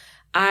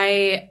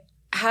I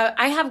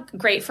have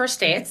great first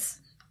dates.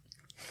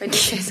 We'll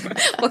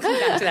come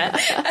back to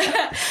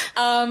that.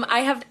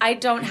 I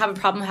don't have a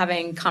problem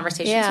having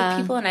conversations with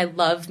people, and I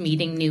love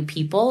meeting new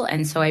people,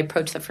 and so I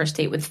approach the first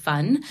date with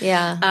fun.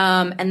 Yeah.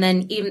 And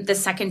then even the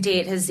second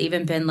date has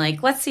even been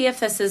like, let's see if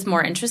this is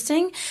more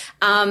interesting.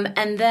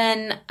 And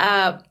then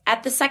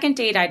at the second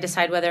date, I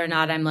decide whether or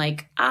not I'm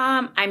like,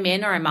 I'm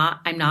in or I'm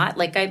not.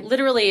 Like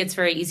it's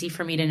very easy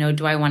for me to know,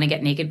 do I want to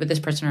get naked with this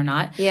person or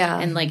not? Yeah.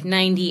 And like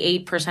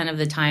 98% of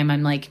the time,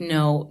 I'm like,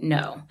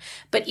 no.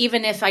 But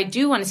even if I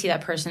do want to see that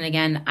person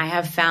again, I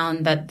have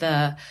found that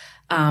the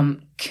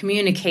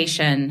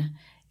communication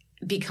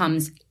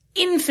becomes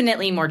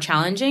infinitely more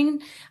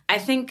challenging. I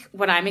think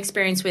what I'm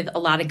experiencing with a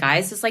lot of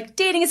guys is like,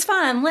 dating is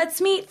fun. Let's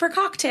meet for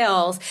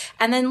cocktails.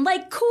 And then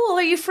like, cool.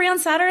 Are you free on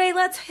Saturday?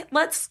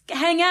 Let's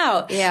hang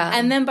out. Yeah.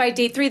 And then by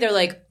date 3, they're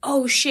like,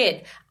 oh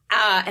shit.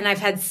 And I've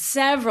had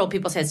several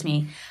people say to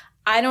me,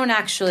 I don't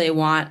actually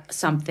want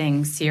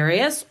something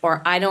serious,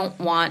 or I don't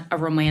want a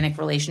romantic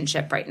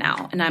relationship right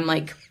now. And I'm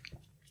like,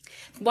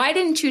 why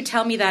didn't you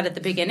tell me that at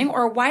the beginning?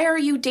 Or why are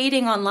you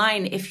dating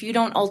online if you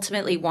don't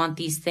ultimately want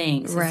these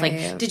things? Right.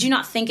 It's like, did you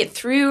not think it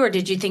through, or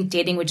did you think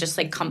dating would just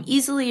like come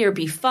easily or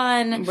be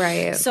fun?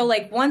 Right. So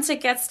like once it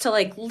gets to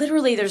like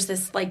literally there's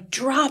this like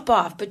drop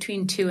off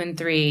between 2 and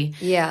 3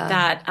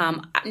 that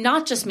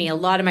not just me, a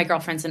lot of my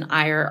girlfriends and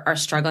I are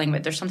struggling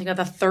with. There's something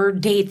about the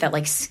third date that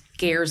like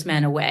scares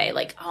men away.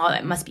 Like, oh,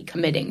 that must be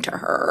committing to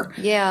her.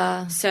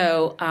 Yeah.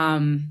 So,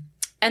 and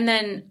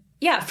then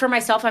for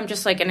myself, I'm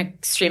just like an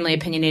extremely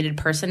opinionated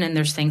person, and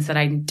there's things that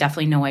I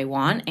definitely know I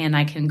want, and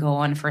I can go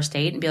on a first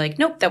date and be like,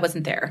 nope, that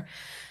wasn't there.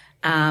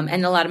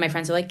 And a lot of my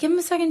friends are like, give him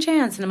a second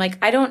chance. And I'm like,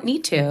 I don't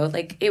need to.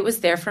 Like, it was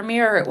there for me,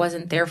 or it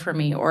wasn't there for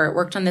me, or it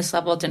worked on this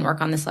level, it didn't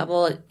work on this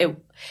level. It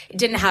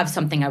didn't have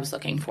something I was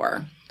looking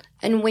for.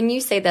 And when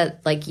you say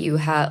that, like, you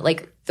have,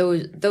 like,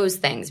 those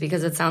things,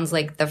 because it sounds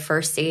like the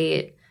first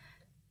date,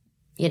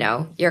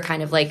 you're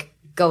kind of like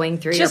going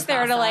through just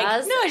your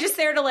process. Just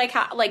there to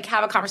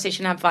have a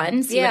conversation, have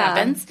fun, see what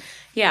happens.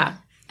 Yeah.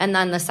 And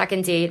then the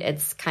second date,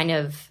 it's kind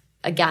of,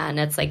 again,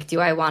 it's like, do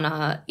I want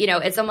to,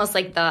 it's almost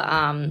like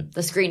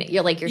the screen,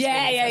 you're like your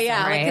screening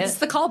system, right? Like it's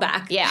the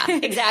callback. Yeah,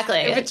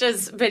 exactly. Which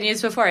has been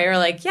used before. You're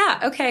like,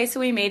 okay, so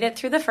we made it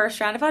through the first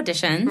round of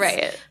auditions.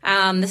 Right.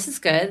 This is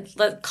good.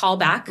 Let's call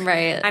back.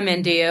 Right. I'm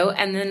into you.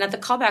 And then at the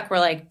callback, we're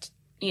like,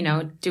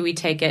 do we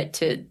take it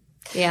to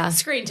Yeah.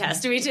 Screen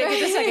test. We take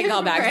the second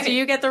call back. Right. So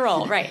you get the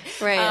role. Right.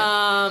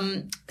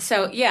 Right.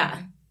 So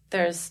yeah,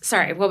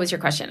 sorry, what was your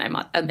question?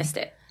 I missed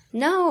it.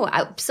 No.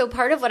 So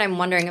part of what I'm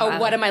wondering about. Oh,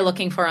 what am I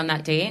looking for on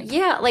that date?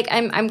 Yeah. Like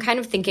I'm kind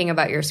of thinking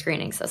about your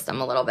screening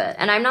system a little bit.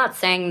 And I'm not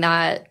saying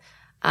that,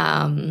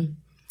 and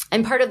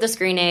part of the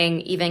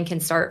screening even can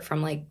start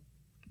from like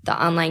the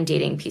online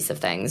dating piece of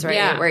things, right?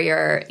 Yeah. Where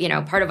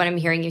you're, part of what I'm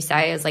hearing you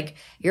say is like,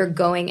 you're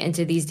going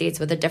into these dates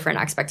with a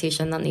different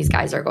expectation than these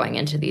guys are going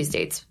into these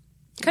dates.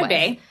 Could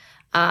be.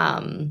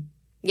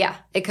 Yeah,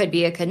 it could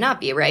be, it could not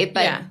be, right?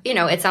 But,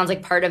 it sounds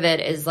like part of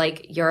it is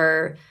like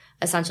you're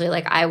essentially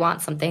like, I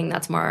want something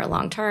that's more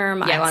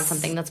long-term. Yes. I want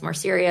something that's more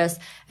serious.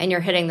 And you're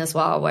hitting this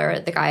wall where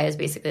the guy is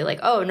basically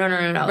like, oh, no.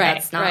 Right,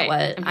 That's not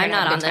what, I'm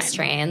not on this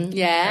train.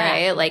 Yeah.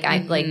 Right? Like,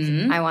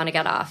 I want to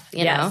get off,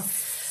 you know?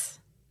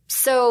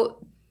 So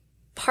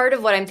part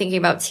of what I'm thinking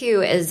about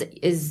too is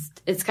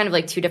it's kind of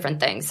like two different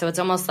things. So it's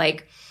almost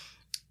like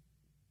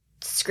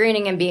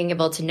screening and being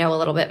able to know a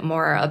little bit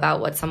more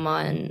about what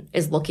someone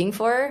is looking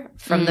for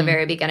from the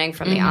very beginning,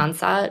 from the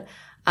onset.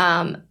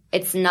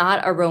 It's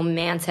not a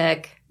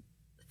romantic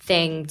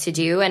thing to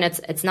do. And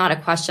it's not a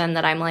question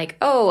that I'm like,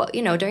 oh,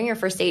 during your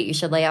first date, you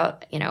should lay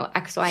out,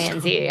 X, Y,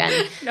 and Z.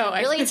 And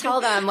really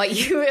tell them what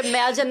you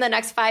imagine the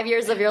next 5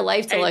 years of your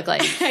life to look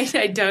like.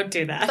 I don't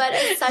do that. But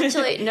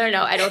essentially, no,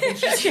 I don't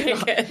think you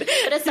should.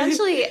 But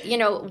essentially,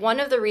 one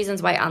of the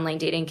reasons why online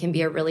dating can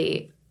be a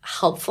really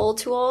helpful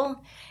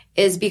tool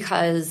is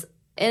because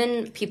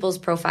in people's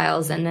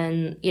profiles and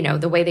then,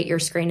 the way that you're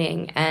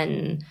screening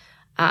and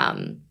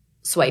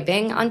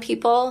swiping on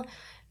people,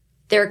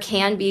 there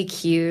can be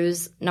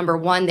cues, number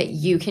one, that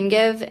you can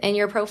give in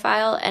your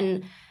profile.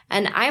 And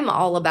I'm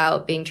all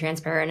about being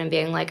transparent and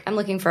being like, I'm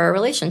looking for a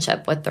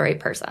relationship with the right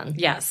person.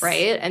 Yes.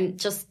 Right? And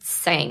just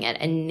saying it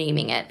and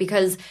naming it,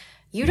 because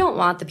you don't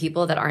want the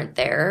people that aren't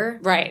there.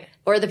 Right.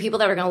 Or the people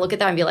that are going to look at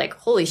that and be like,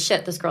 holy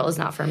shit, this girl is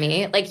not for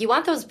me. Like, you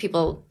want those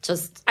people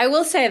just... I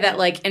will say that,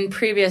 like, in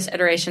previous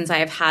iterations, I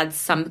have had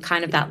some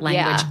kind of that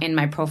language in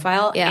my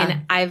profile. Yeah.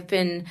 And I've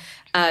been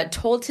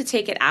told to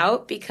take it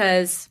out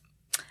because...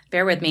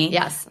 Bear with me.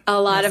 Yes.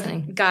 A lot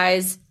of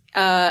guys,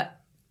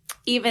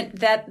 even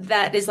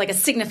that is like a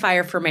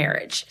signifier for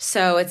marriage.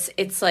 So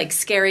it's like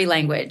scary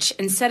language.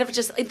 Instead of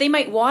just, they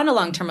might want a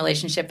long-term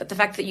relationship, but the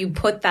fact that you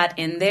put that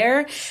in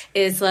there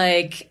is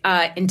like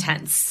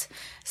intense.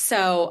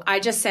 So I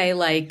just say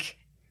like,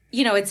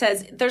 it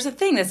says, there's a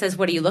thing that says,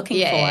 what are you looking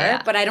for?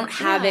 Yeah. But I don't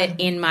have it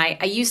in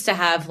I used to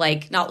have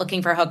like not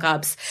looking for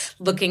hookups,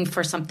 looking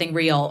for something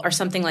real or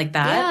something like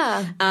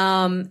that.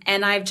 Yeah.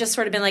 And I've just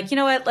sort of been like, you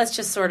know what, let's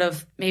just sort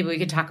of, maybe we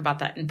could talk about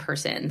that in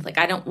person. Like,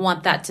 I don't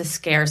want that to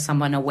scare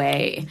someone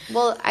away.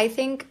 Well, I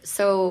think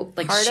so.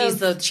 Like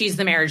she's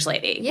the marriage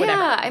lady. Yeah.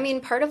 Whatever. I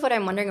mean, part of what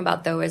I'm wondering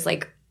about though is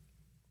like,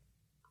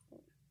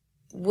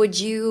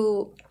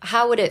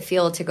 how would it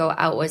feel to go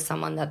out with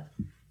someone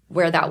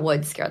where that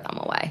would scare them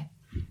away?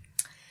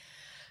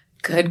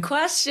 Good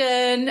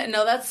question.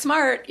 No, that's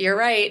smart. You're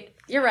right.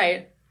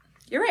 I'm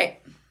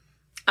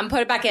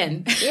putting it back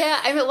in. Yeah.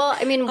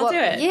 I'll do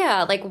it.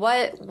 Yeah. Like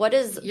what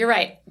is, You're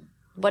right.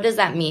 what does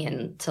that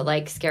mean to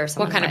like scare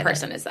someone? What kind of away?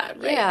 person is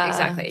that? Right. Yeah.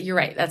 Exactly. You're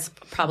right. That's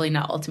probably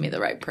not ultimately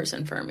the right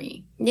person for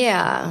me.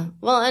 Yeah.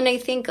 Well, and I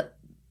think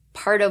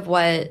part of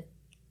what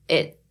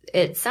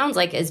it sounds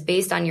like is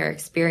based on your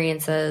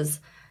experiences,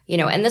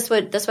 and this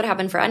would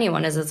happen for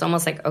anyone, is it's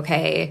almost like,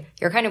 okay,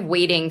 you're kind of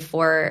waiting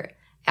for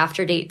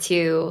after date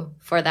 2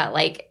 for that,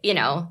 like,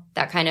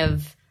 that kind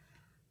of,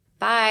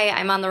 bye,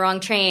 I'm on the wrong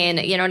train,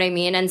 you know what I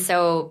mean? And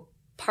so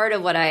part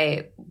of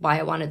why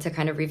I wanted to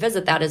kind of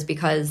revisit that is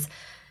because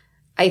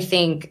I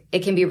think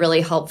it can be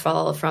really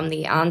helpful from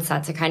the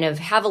onset to kind of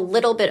have a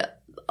little bit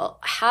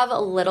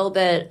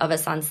of a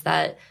sense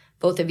that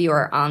both of you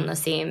are on the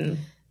same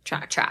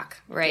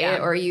track, right?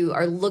 Yeah. Or you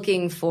are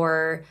looking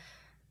for,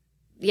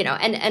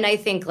 and I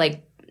think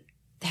like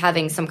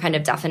having some kind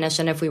of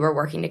definition, if we were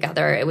working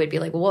together, it would be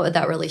like, well, what would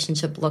that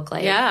relationship look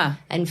like? Yeah.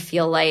 And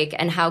feel like,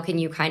 and how can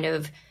you kind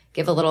of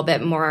give a little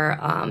bit more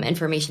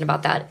information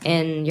about that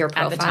in your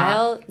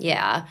profile?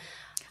 Yeah.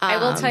 I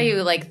will tell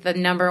you, like, the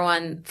number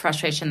one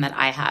frustration that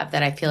I have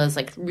that I feel is,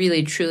 like,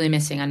 really, truly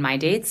missing on my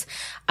dates,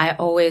 I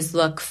always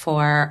look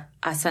for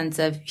a sense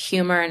of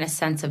humor and a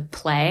sense of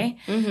play.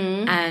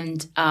 Mm-hmm.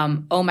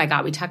 And, oh, my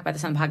God, we talk about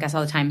this on the podcast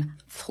all the time,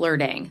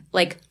 flirting.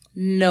 Like,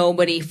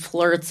 nobody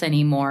flirts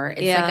anymore.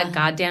 It's like a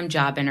goddamn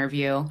job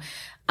interview.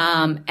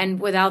 And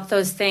without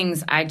those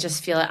things, I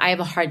just feel I have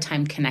a hard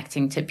time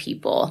connecting to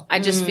people. I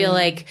just feel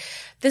like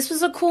this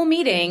was a cool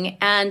meeting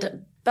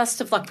and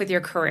best of luck with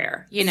your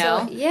career,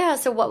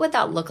 So what would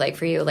that look like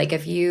for you? Like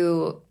if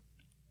you...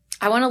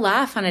 I want to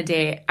laugh on a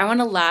date. I want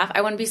to laugh. I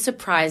want to be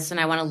surprised and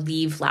I want to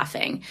leave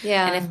laughing.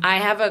 Yeah. And if I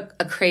have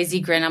a crazy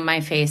grin on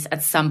my face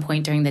at some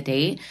point during the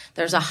date,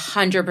 there's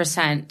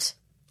 100%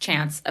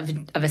 chance of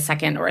a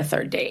second or a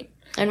third date.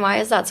 And why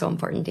is that so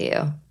important to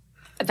you?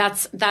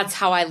 That's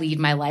how I lead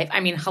my life. I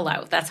mean,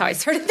 hello. That's how I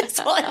started this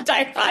whole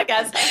entire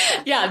podcast.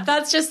 Yeah,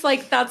 that's just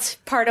like, that's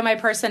part of my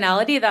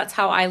personality. That's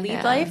how I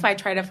lead life. I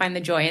try to find the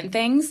joy in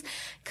things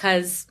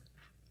because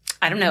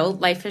I don't know,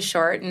 life is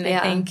short, and I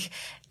think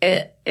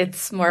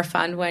it's more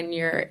fun when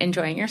you're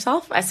enjoying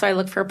yourself. So I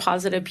look for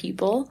positive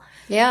people.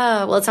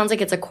 Yeah. Well, it sounds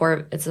like it's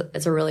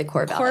a really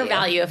core value. Core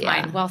value of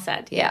mine. Well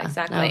said. Yeah,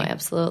 exactly. No,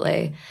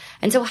 absolutely.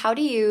 And so how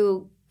do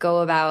you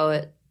go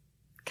about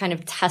kind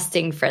of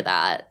testing for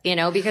that,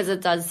 because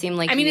it does seem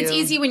like it's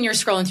easy when you're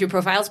scrolling through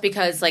profiles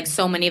because like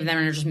so many of them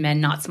are just men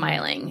not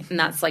smiling, and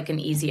that's like an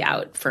easy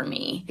out for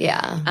me.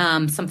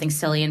 Yeah. Something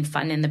silly and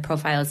fun in the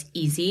profile is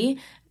easy.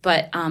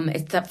 But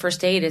it's that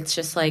first date. It's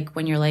just like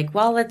when you're like,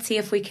 well, let's see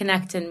if we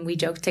connect and we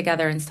joke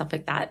together and stuff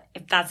like that.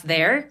 If that's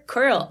there,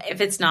 cool.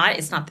 If it's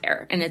not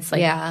there. And it's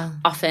like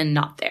often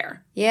not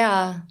there.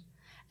 Yeah.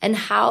 And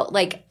how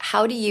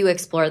do you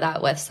explore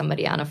that with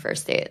somebody on a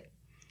first date?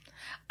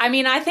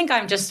 I think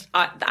I'm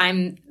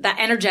that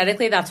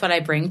energetically, that's what I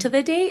bring to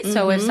the date. Mm-hmm.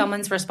 So if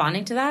someone's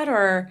responding to that,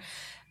 or,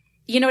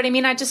 you know what I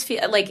mean? I just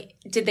feel like,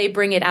 did they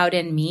bring it out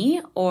in me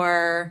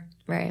or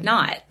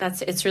not?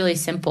 It's really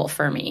simple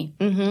for me.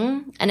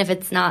 Mm-hmm. And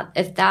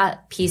if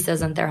that piece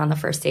isn't there on the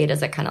first date,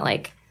 is it kind of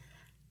like,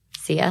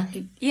 see ya?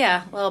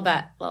 Yeah, a little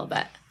bit.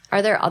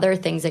 Are there other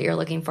things that you're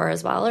looking for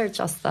as well, or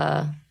just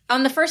on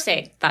the first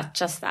date? That's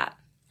just that.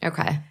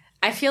 Okay.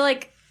 I feel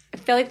like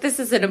this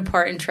is an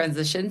important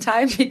transition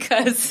time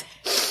because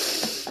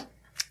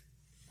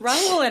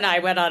Raul and I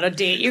went on a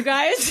date, you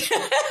guys.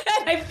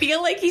 I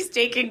feel like he's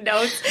taking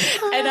notes,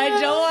 and I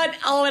don't want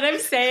all what I'm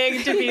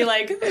saying to be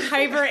like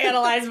hyper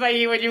analyzed by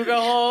you when you go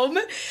home.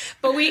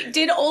 But we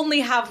did only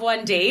have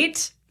one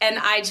date, and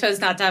I chose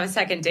not to have a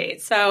second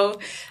date. So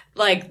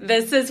like,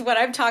 this is what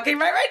I'm talking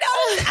about right now.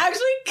 It's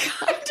actually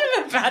kind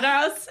of about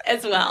us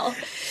as well.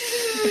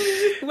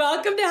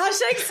 Welcome to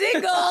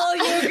 #single.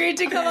 You agreed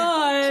to come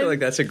on. I feel like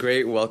that's a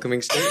great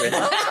welcoming statement.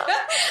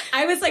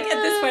 I was like,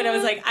 at this point, I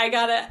was like, I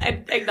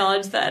gotta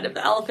acknowledge that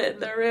elephant in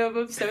the room.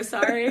 I'm so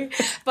sorry.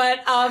 But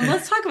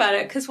let's talk about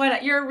it, because why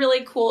not? You're a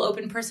really cool,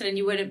 open person, and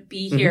you wouldn't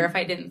be here if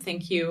I didn't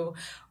think you,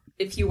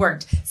 if you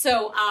weren't.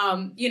 So,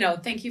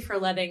 thank you for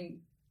letting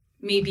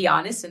me be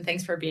honest, and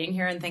thanks for being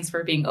here, and thanks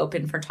for being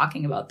open for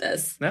talking about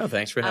this. No,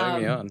 thanks for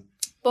having me on.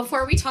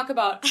 Before we talk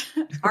about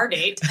our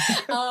date,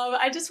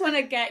 I just want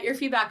to get your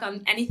feedback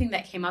on anything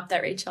that came up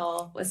that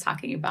Rachel was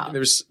talking about.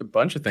 There's a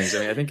bunch of things.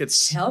 I think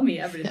it's... Tell me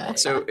everything.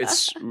 So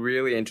it's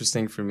really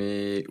interesting for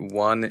me.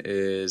 One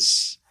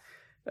is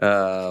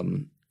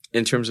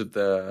in terms of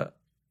the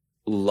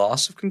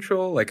loss of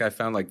control. Like, I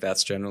found like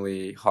that's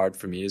generally hard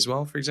for me as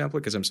well, for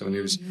example, because I'm someone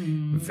who's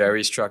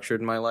very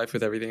structured in my life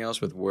with everything else,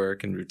 with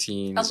work and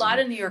routines. A lot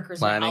of New Yorkers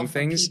planning are alpha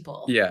things.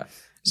 People. Yeah.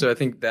 So I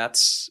think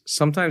that's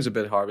sometimes a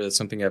bit hard, but it's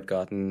something I've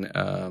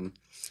gotten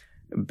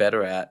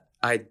better at.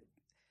 I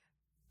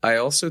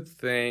also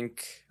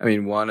think, I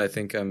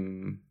think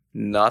I'm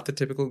not the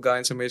typical guy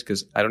in some ways,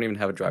 because I don't even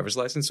have a driver's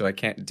license, so I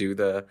can't do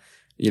the,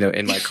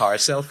 in my car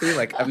selfie.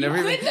 Like, I've never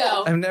even,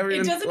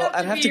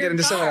 I'd have to get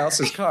into someone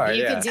else's car.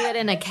 You could do it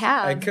in a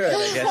cab. I could,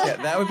 I guess. Yeah.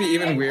 That would be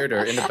even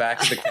weirder, in the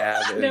back of the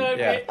cab. And,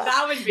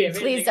 that would be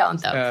amazing. Please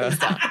don't, though. Please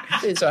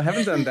don't. So I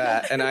haven't done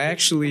that. And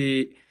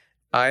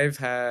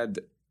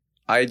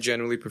I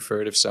generally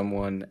prefer it if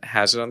someone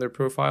has it on their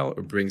profile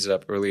or brings it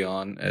up early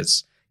on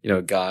as,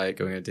 a guy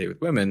going on a date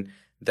with women,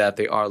 that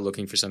they are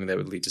looking for something that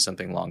would lead to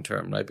something long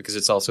term, right? Because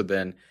it's also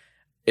then,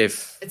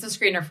 if it's a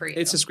screener for you.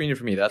 It's a screener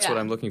for me. That's what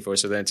I'm looking for.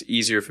 So then it's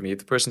easier for me. If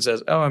the person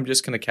says, oh, I'm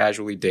just kind of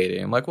casually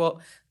dating, I'm like, well,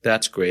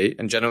 that's great.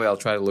 And generally I'll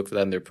try to look for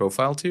that in their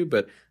profile too,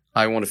 but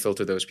I want to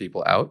filter those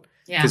people out.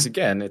 Because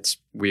again,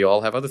 we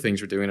all have other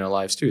things we're doing in our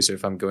lives too. So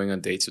if I'm going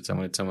on dates with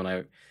someone, it's someone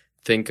I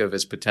think of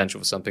as potential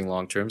for something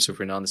long term. So if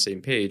we're not on the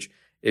same page,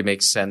 it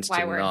makes sense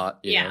to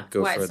not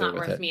go why further it's not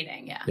with worth it.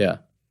 Meeting. Yeah.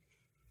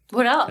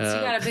 What else? You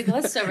got a big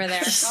list over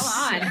there. Go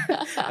on.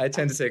 I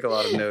tend to take a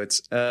lot of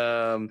notes.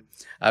 I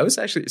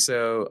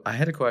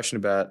had a question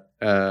about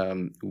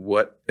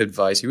what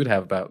advice you would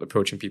have about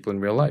approaching people in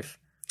real life.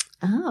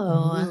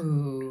 Oh,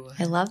 ooh.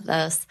 I love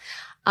this.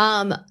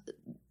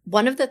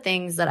 One of the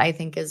things that I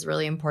think is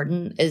really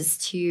important is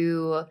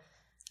to,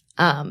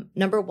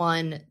 number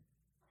one,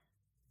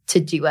 to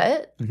do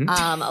it.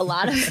 Mm-hmm.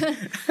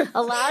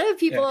 A lot of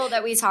people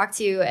that we talk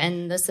to,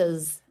 and this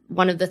is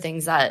one of the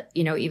things that,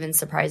 even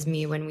surprised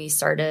me when we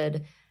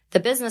started the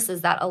business,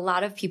 is that a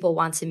lot of people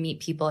want to meet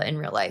people in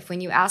real life. When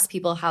you ask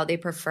people how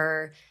they'd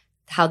prefer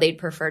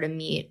to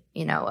meet,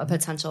 a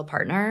potential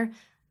partner,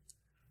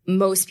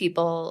 most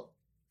people,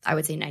 I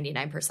would say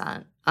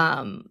 99%,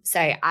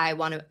 say, I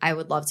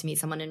would love to meet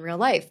someone in real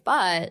life,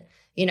 but,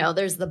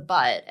 there's the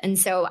but. And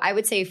so I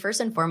would say,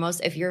 first and foremost,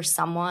 if you're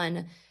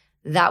someone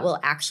that will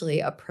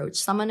actually approach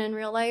someone in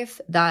real life,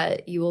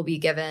 that you will be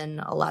given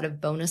a lot of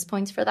bonus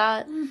points for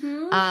that.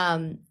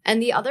 Mm-hmm.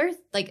 And the other,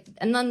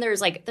 and then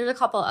there's a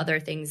couple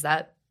other things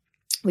that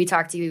we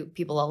talk to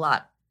people a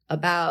lot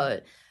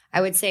about.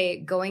 I would say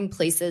going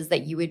places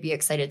that you would be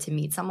excited to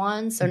meet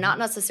someone. So not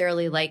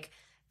necessarily like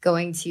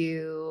going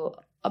to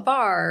a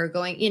bar,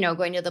 going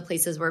to the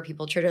places where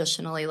people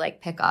traditionally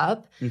pick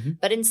up,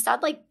 but instead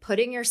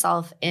putting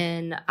yourself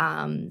in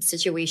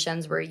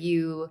situations where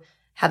you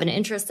have an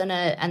interest in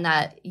it and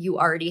that you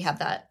already have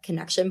that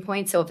connection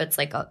point. So if it's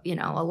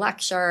a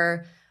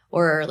lecture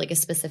or like a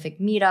specific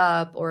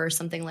meetup or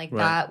something like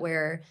that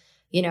where,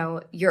 you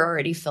know, you're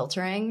already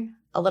filtering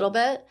a little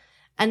bit.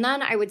 And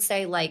then I would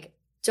say, like,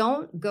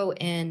 don't go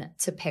in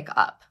to pick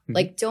up.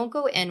 Like, don't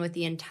go in with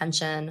the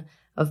intention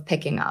of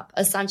picking up.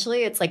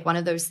 Essentially, it's like one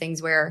of those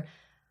things where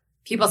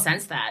people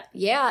sense that.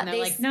 Yeah. And they're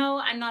like, no,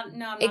 I'm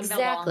not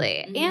exactly.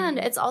 available. And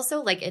it's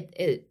also like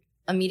it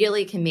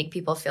immediately can make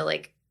people feel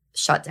like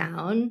shut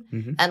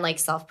down and like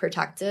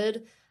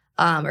self-protected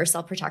or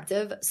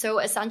self-protective. So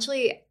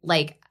essentially,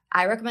 like,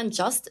 I recommend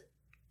just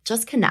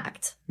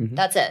connect.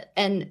 That's it.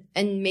 And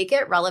make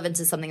it relevant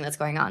to something that's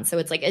going on. So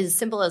it's like as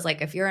simple as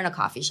like if you're in a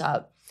coffee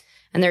shop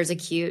and there's a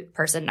cute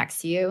person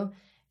next to you,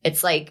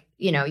 it's like,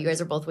 you know, you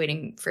guys are both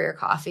waiting for your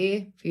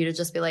coffee for you to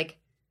just be like,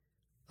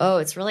 oh,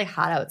 it's really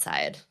hot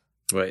outside.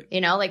 Right.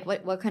 You know, like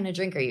what kind of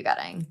drink are you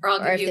getting? Or I'll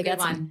give you a good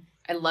one.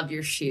 I love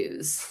your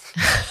shoes.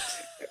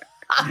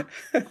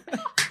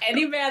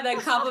 Any man that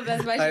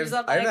compliments my shoes,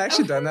 I've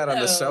actually done that on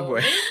the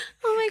subway.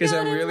 Oh my god! Because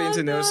I'm really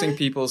into noticing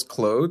people's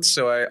clothes,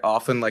 so I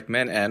often, like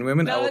men and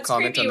women, I will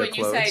comment on their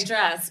clothes. When you say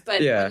dress, but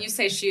when you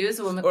say shoes,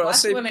 a woman. Or I'll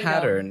say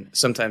pattern.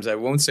 Sometimes I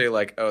won't say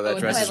like, "Oh, that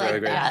dress is really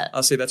great."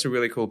 I'll say that's a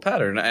really cool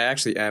pattern. I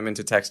actually am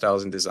into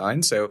textiles and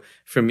design, so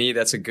for me,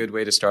 that's a good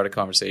way to start a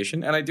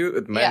conversation. And I do it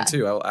with men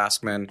too. I'll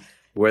ask men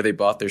where they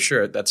bought their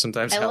shirt. That's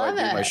sometimes how I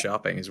do my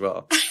shopping as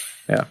well.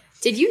 Yeah.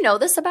 Did you know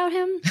this about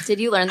him?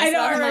 Did you learn this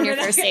about him on your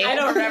first date? I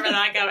don't remember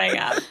that coming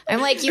up. I'm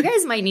like, you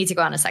guys might need to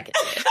go on a second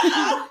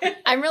date.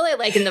 I'm really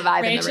liking the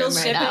vibe in the room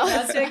right now.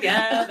 Us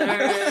together.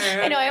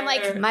 I know. I'm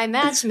like, my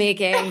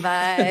matchmaking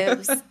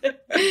vibes.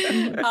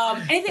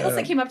 Anything else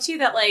that came up to you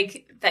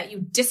that you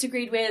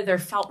disagreed with or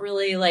felt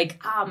really like,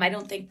 I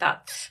don't think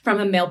that from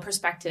a male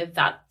perspective,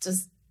 that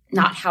just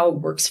not how it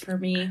works for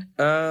me?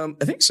 I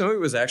think some of it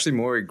was actually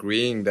more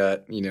agreeing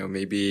that, you know,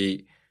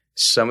 maybe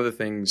some of the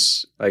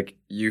things like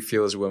you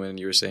feel as a woman and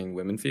you were saying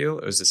women feel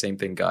is the same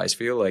thing guys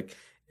feel. Like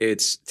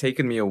it's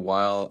taken me a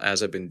while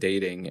as I've been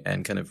dating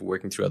and kind of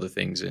working through other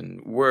things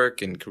in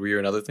work and career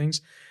and other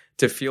things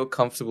to feel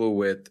comfortable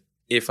with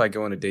if I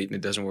go on a date and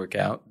it doesn't work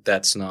out,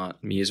 that's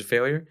not me as a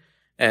failure.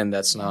 And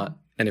that's not,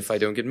 and if I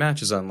don't get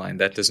matches online,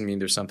 that doesn't mean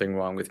there's something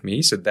wrong with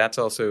me. So that's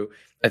also,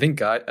 I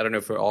think I don't know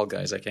for all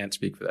guys, I can't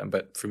speak for them,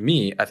 but for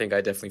me, I think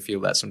I definitely feel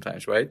that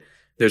sometimes, right?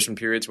 There's some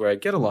periods where I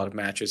get a lot of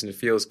matches and it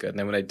feels good. And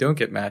then when I don't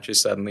get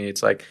matches, suddenly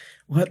it's like,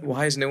 what?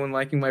 Why is no one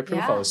liking my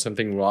profile? Is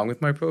something wrong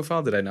with my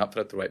profile? Did I not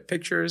put up the right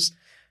pictures?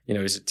 You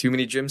know, is it too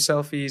many gym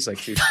selfies? Like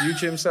too few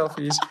gym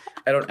selfies?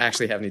 I don't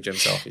actually have any gym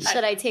selfies.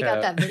 Should I take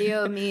out that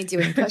video of me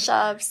doing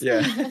push-ups?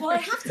 Yeah. Well, I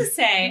have to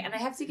say, and I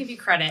have to give you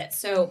credit.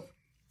 So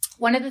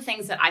one of the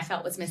things that I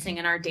felt was missing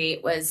in our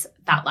date was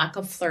that lack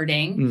of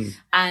flirting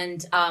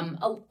and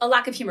a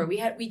lack of humor.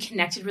 We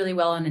connected really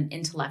well on an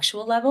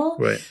intellectual level,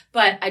 right?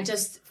 But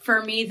for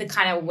me, the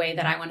kind of way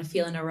that I want to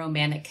feel in a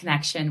romantic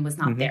connection was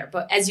not there.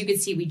 But as you could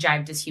see, we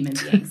jived as human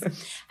beings.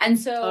 And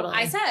so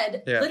I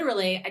said,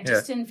 literally, I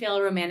just didn't feel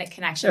a romantic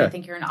connection. I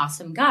think you're an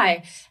awesome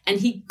guy. And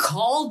he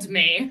called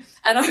me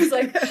and I was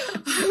like,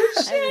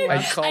 oh shit.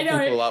 I call people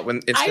a lot when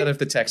instead of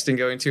the texting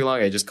going too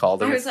long, I just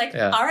called him. I was like,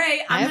 all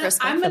right,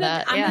 I'm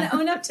gonna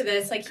own up to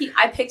this. Like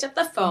I picked up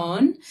the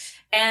phone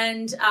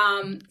and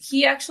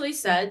he actually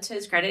said, to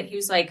his credit, he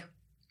was like,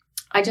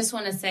 I just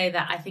want to say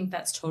that I think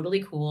that's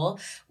totally cool.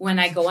 When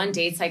I go on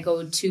dates, I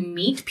go to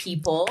meet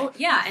people.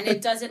 Yeah. And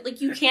it doesn't,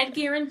 like, you can't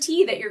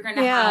guarantee that you're going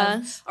to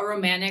have a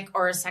romantic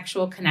or a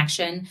sexual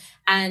connection.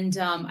 And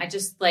I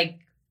just, like,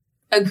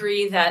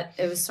 agree that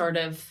it was sort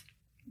of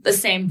the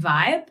same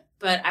vibe.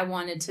 But I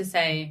wanted to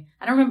say,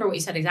 I don't remember what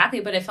you said exactly,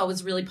 but I felt it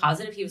was really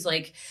positive. He was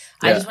like,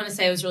 I just want to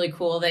say it was really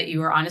cool that you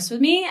were honest with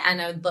me. And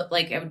I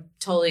would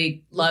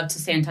totally love to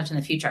stay in touch in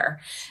the future.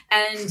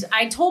 And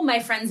I told my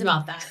friends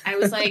about that. I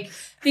was like,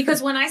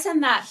 because when I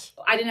send that,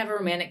 I didn't have a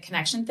romantic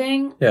connection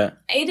thing. Yeah.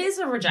 It is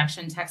a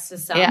rejection text to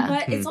some,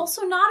 but it's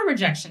also not a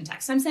rejection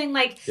text. I'm saying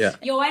like,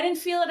 yo, I didn't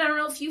feel it. I don't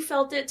know if you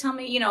felt it. Tell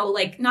me, you know,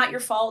 like not your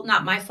fault,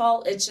 not my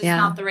fault. It's just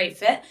not the right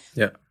fit.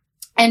 Yeah.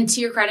 And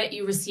to your credit,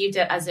 you received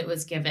it as it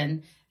was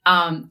given.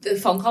 The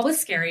phone call was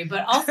scary,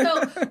 but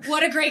also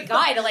what a great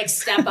guy to like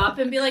step up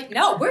and be like,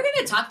 no, we're going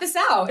to talk this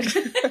out.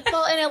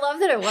 Well, and I love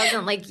that it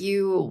wasn't like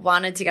you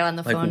wanted to get on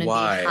the phone and be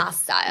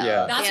hostile.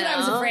 Yeah. That's what I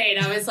was afraid.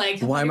 I was like,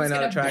 why am I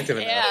not attractive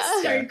enough?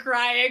 Start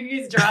crying.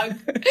 He's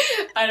drunk.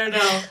 I don't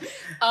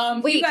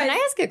know. Wait, can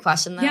I ask a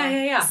question though?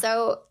 Yeah.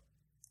 So,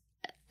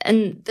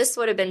 and this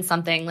would have been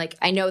something like,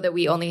 I know that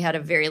we only had a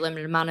very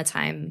limited amount of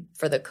time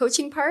for the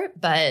coaching part,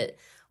 but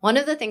one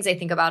of the things I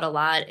think about a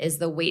lot is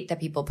the weight that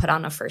people put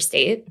on a first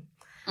date.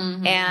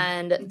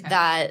 And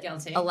that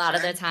a lot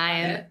of the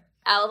time,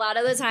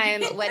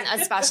 when,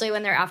 especially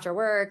when they're after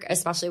work,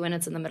 especially when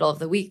it's in the middle of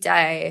the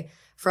weekday,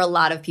 for a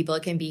lot of people,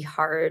 it can be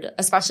hard,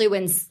 especially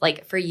when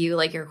like for you,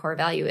 like your core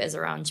value is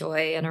around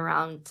joy and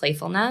around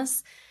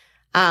playfulness.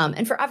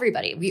 And for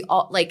everybody, we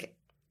all like,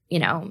 you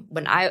know,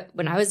 when I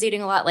was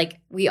dating a lot, like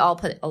we all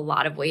put a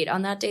lot of weight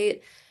on that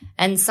date.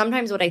 And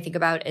sometimes what I think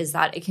about is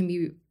that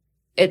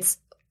it's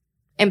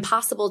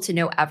impossible to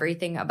know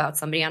everything about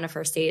somebody on a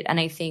first date. And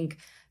I think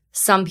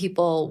some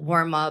people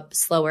warm up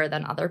slower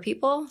than other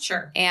people.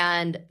 Sure.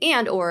 And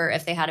or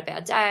if they had a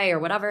bad day or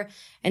whatever.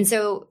 And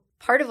so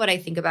part of what I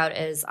think about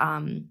is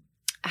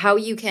how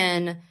you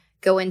can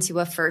go into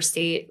a first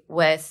date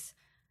with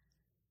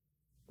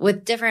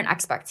different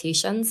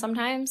expectations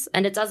sometimes.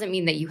 And it doesn't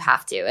mean that you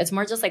have to. It's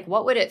more just like,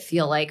 what would it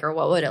feel like or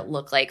what would it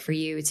look like for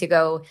you to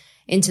go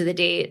into the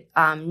date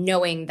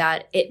knowing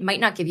that it might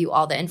not give you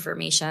all the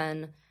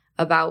information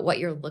about what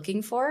you're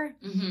looking for.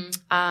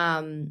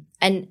 And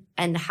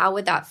how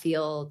would that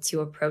feel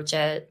to approach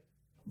it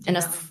in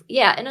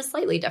a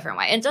slightly different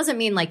way. And it doesn't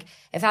mean like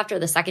if after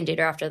the second date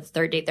or after the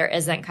third date, there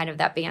isn't kind of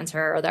that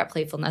banter or that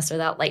playfulness or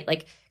that like,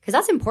 because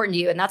that's important to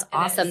you. And that's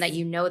awesome that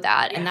you know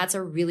that. Yeah. And that's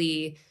a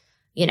really,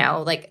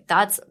 like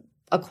that's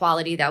a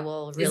quality that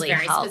will really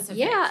help. Specific.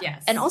 Yeah.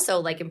 Yes. And also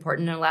like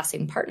important in a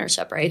lasting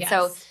partnership, right? Yes.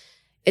 So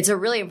it's a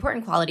really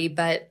important quality,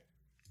 but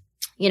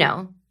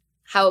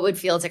how it would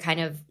feel to kind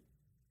of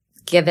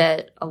give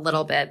it a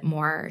little bit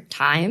more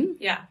time.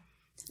 Yeah.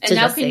 And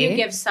now can you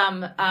give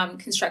some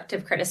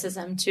constructive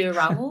criticism to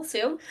Rahul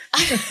too?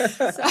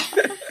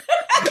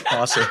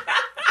 Awesome.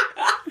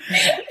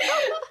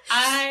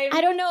 I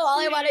don't know. All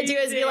I want to do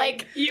is be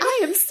like, I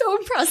am so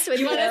impressed with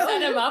you. You want to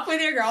set him up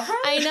with your girlfriend?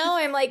 I know.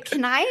 I'm like,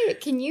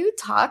 can you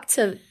talk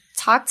to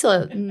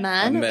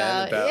men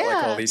about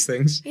like all these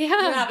things? Yeah.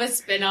 You have a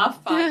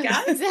spin-off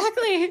podcast.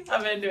 Exactly.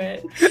 I'm into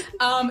it.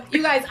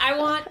 You guys, I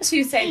want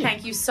to say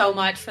thank you so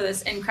much for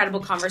this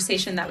incredible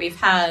conversation that we've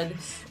had.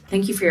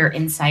 Thank you for your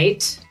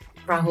insight,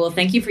 Rahul.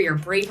 Thank you for your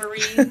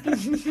bravery.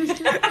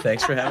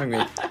 Thanks for having me.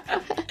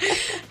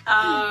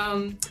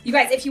 You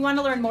guys, if you want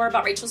to learn more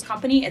about Rachel's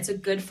company, it's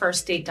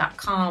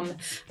agoodfirstdate.com.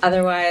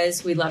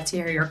 Otherwise, we'd love to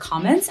hear your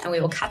comments, and we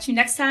will catch you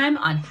next time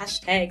on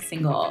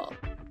 #single.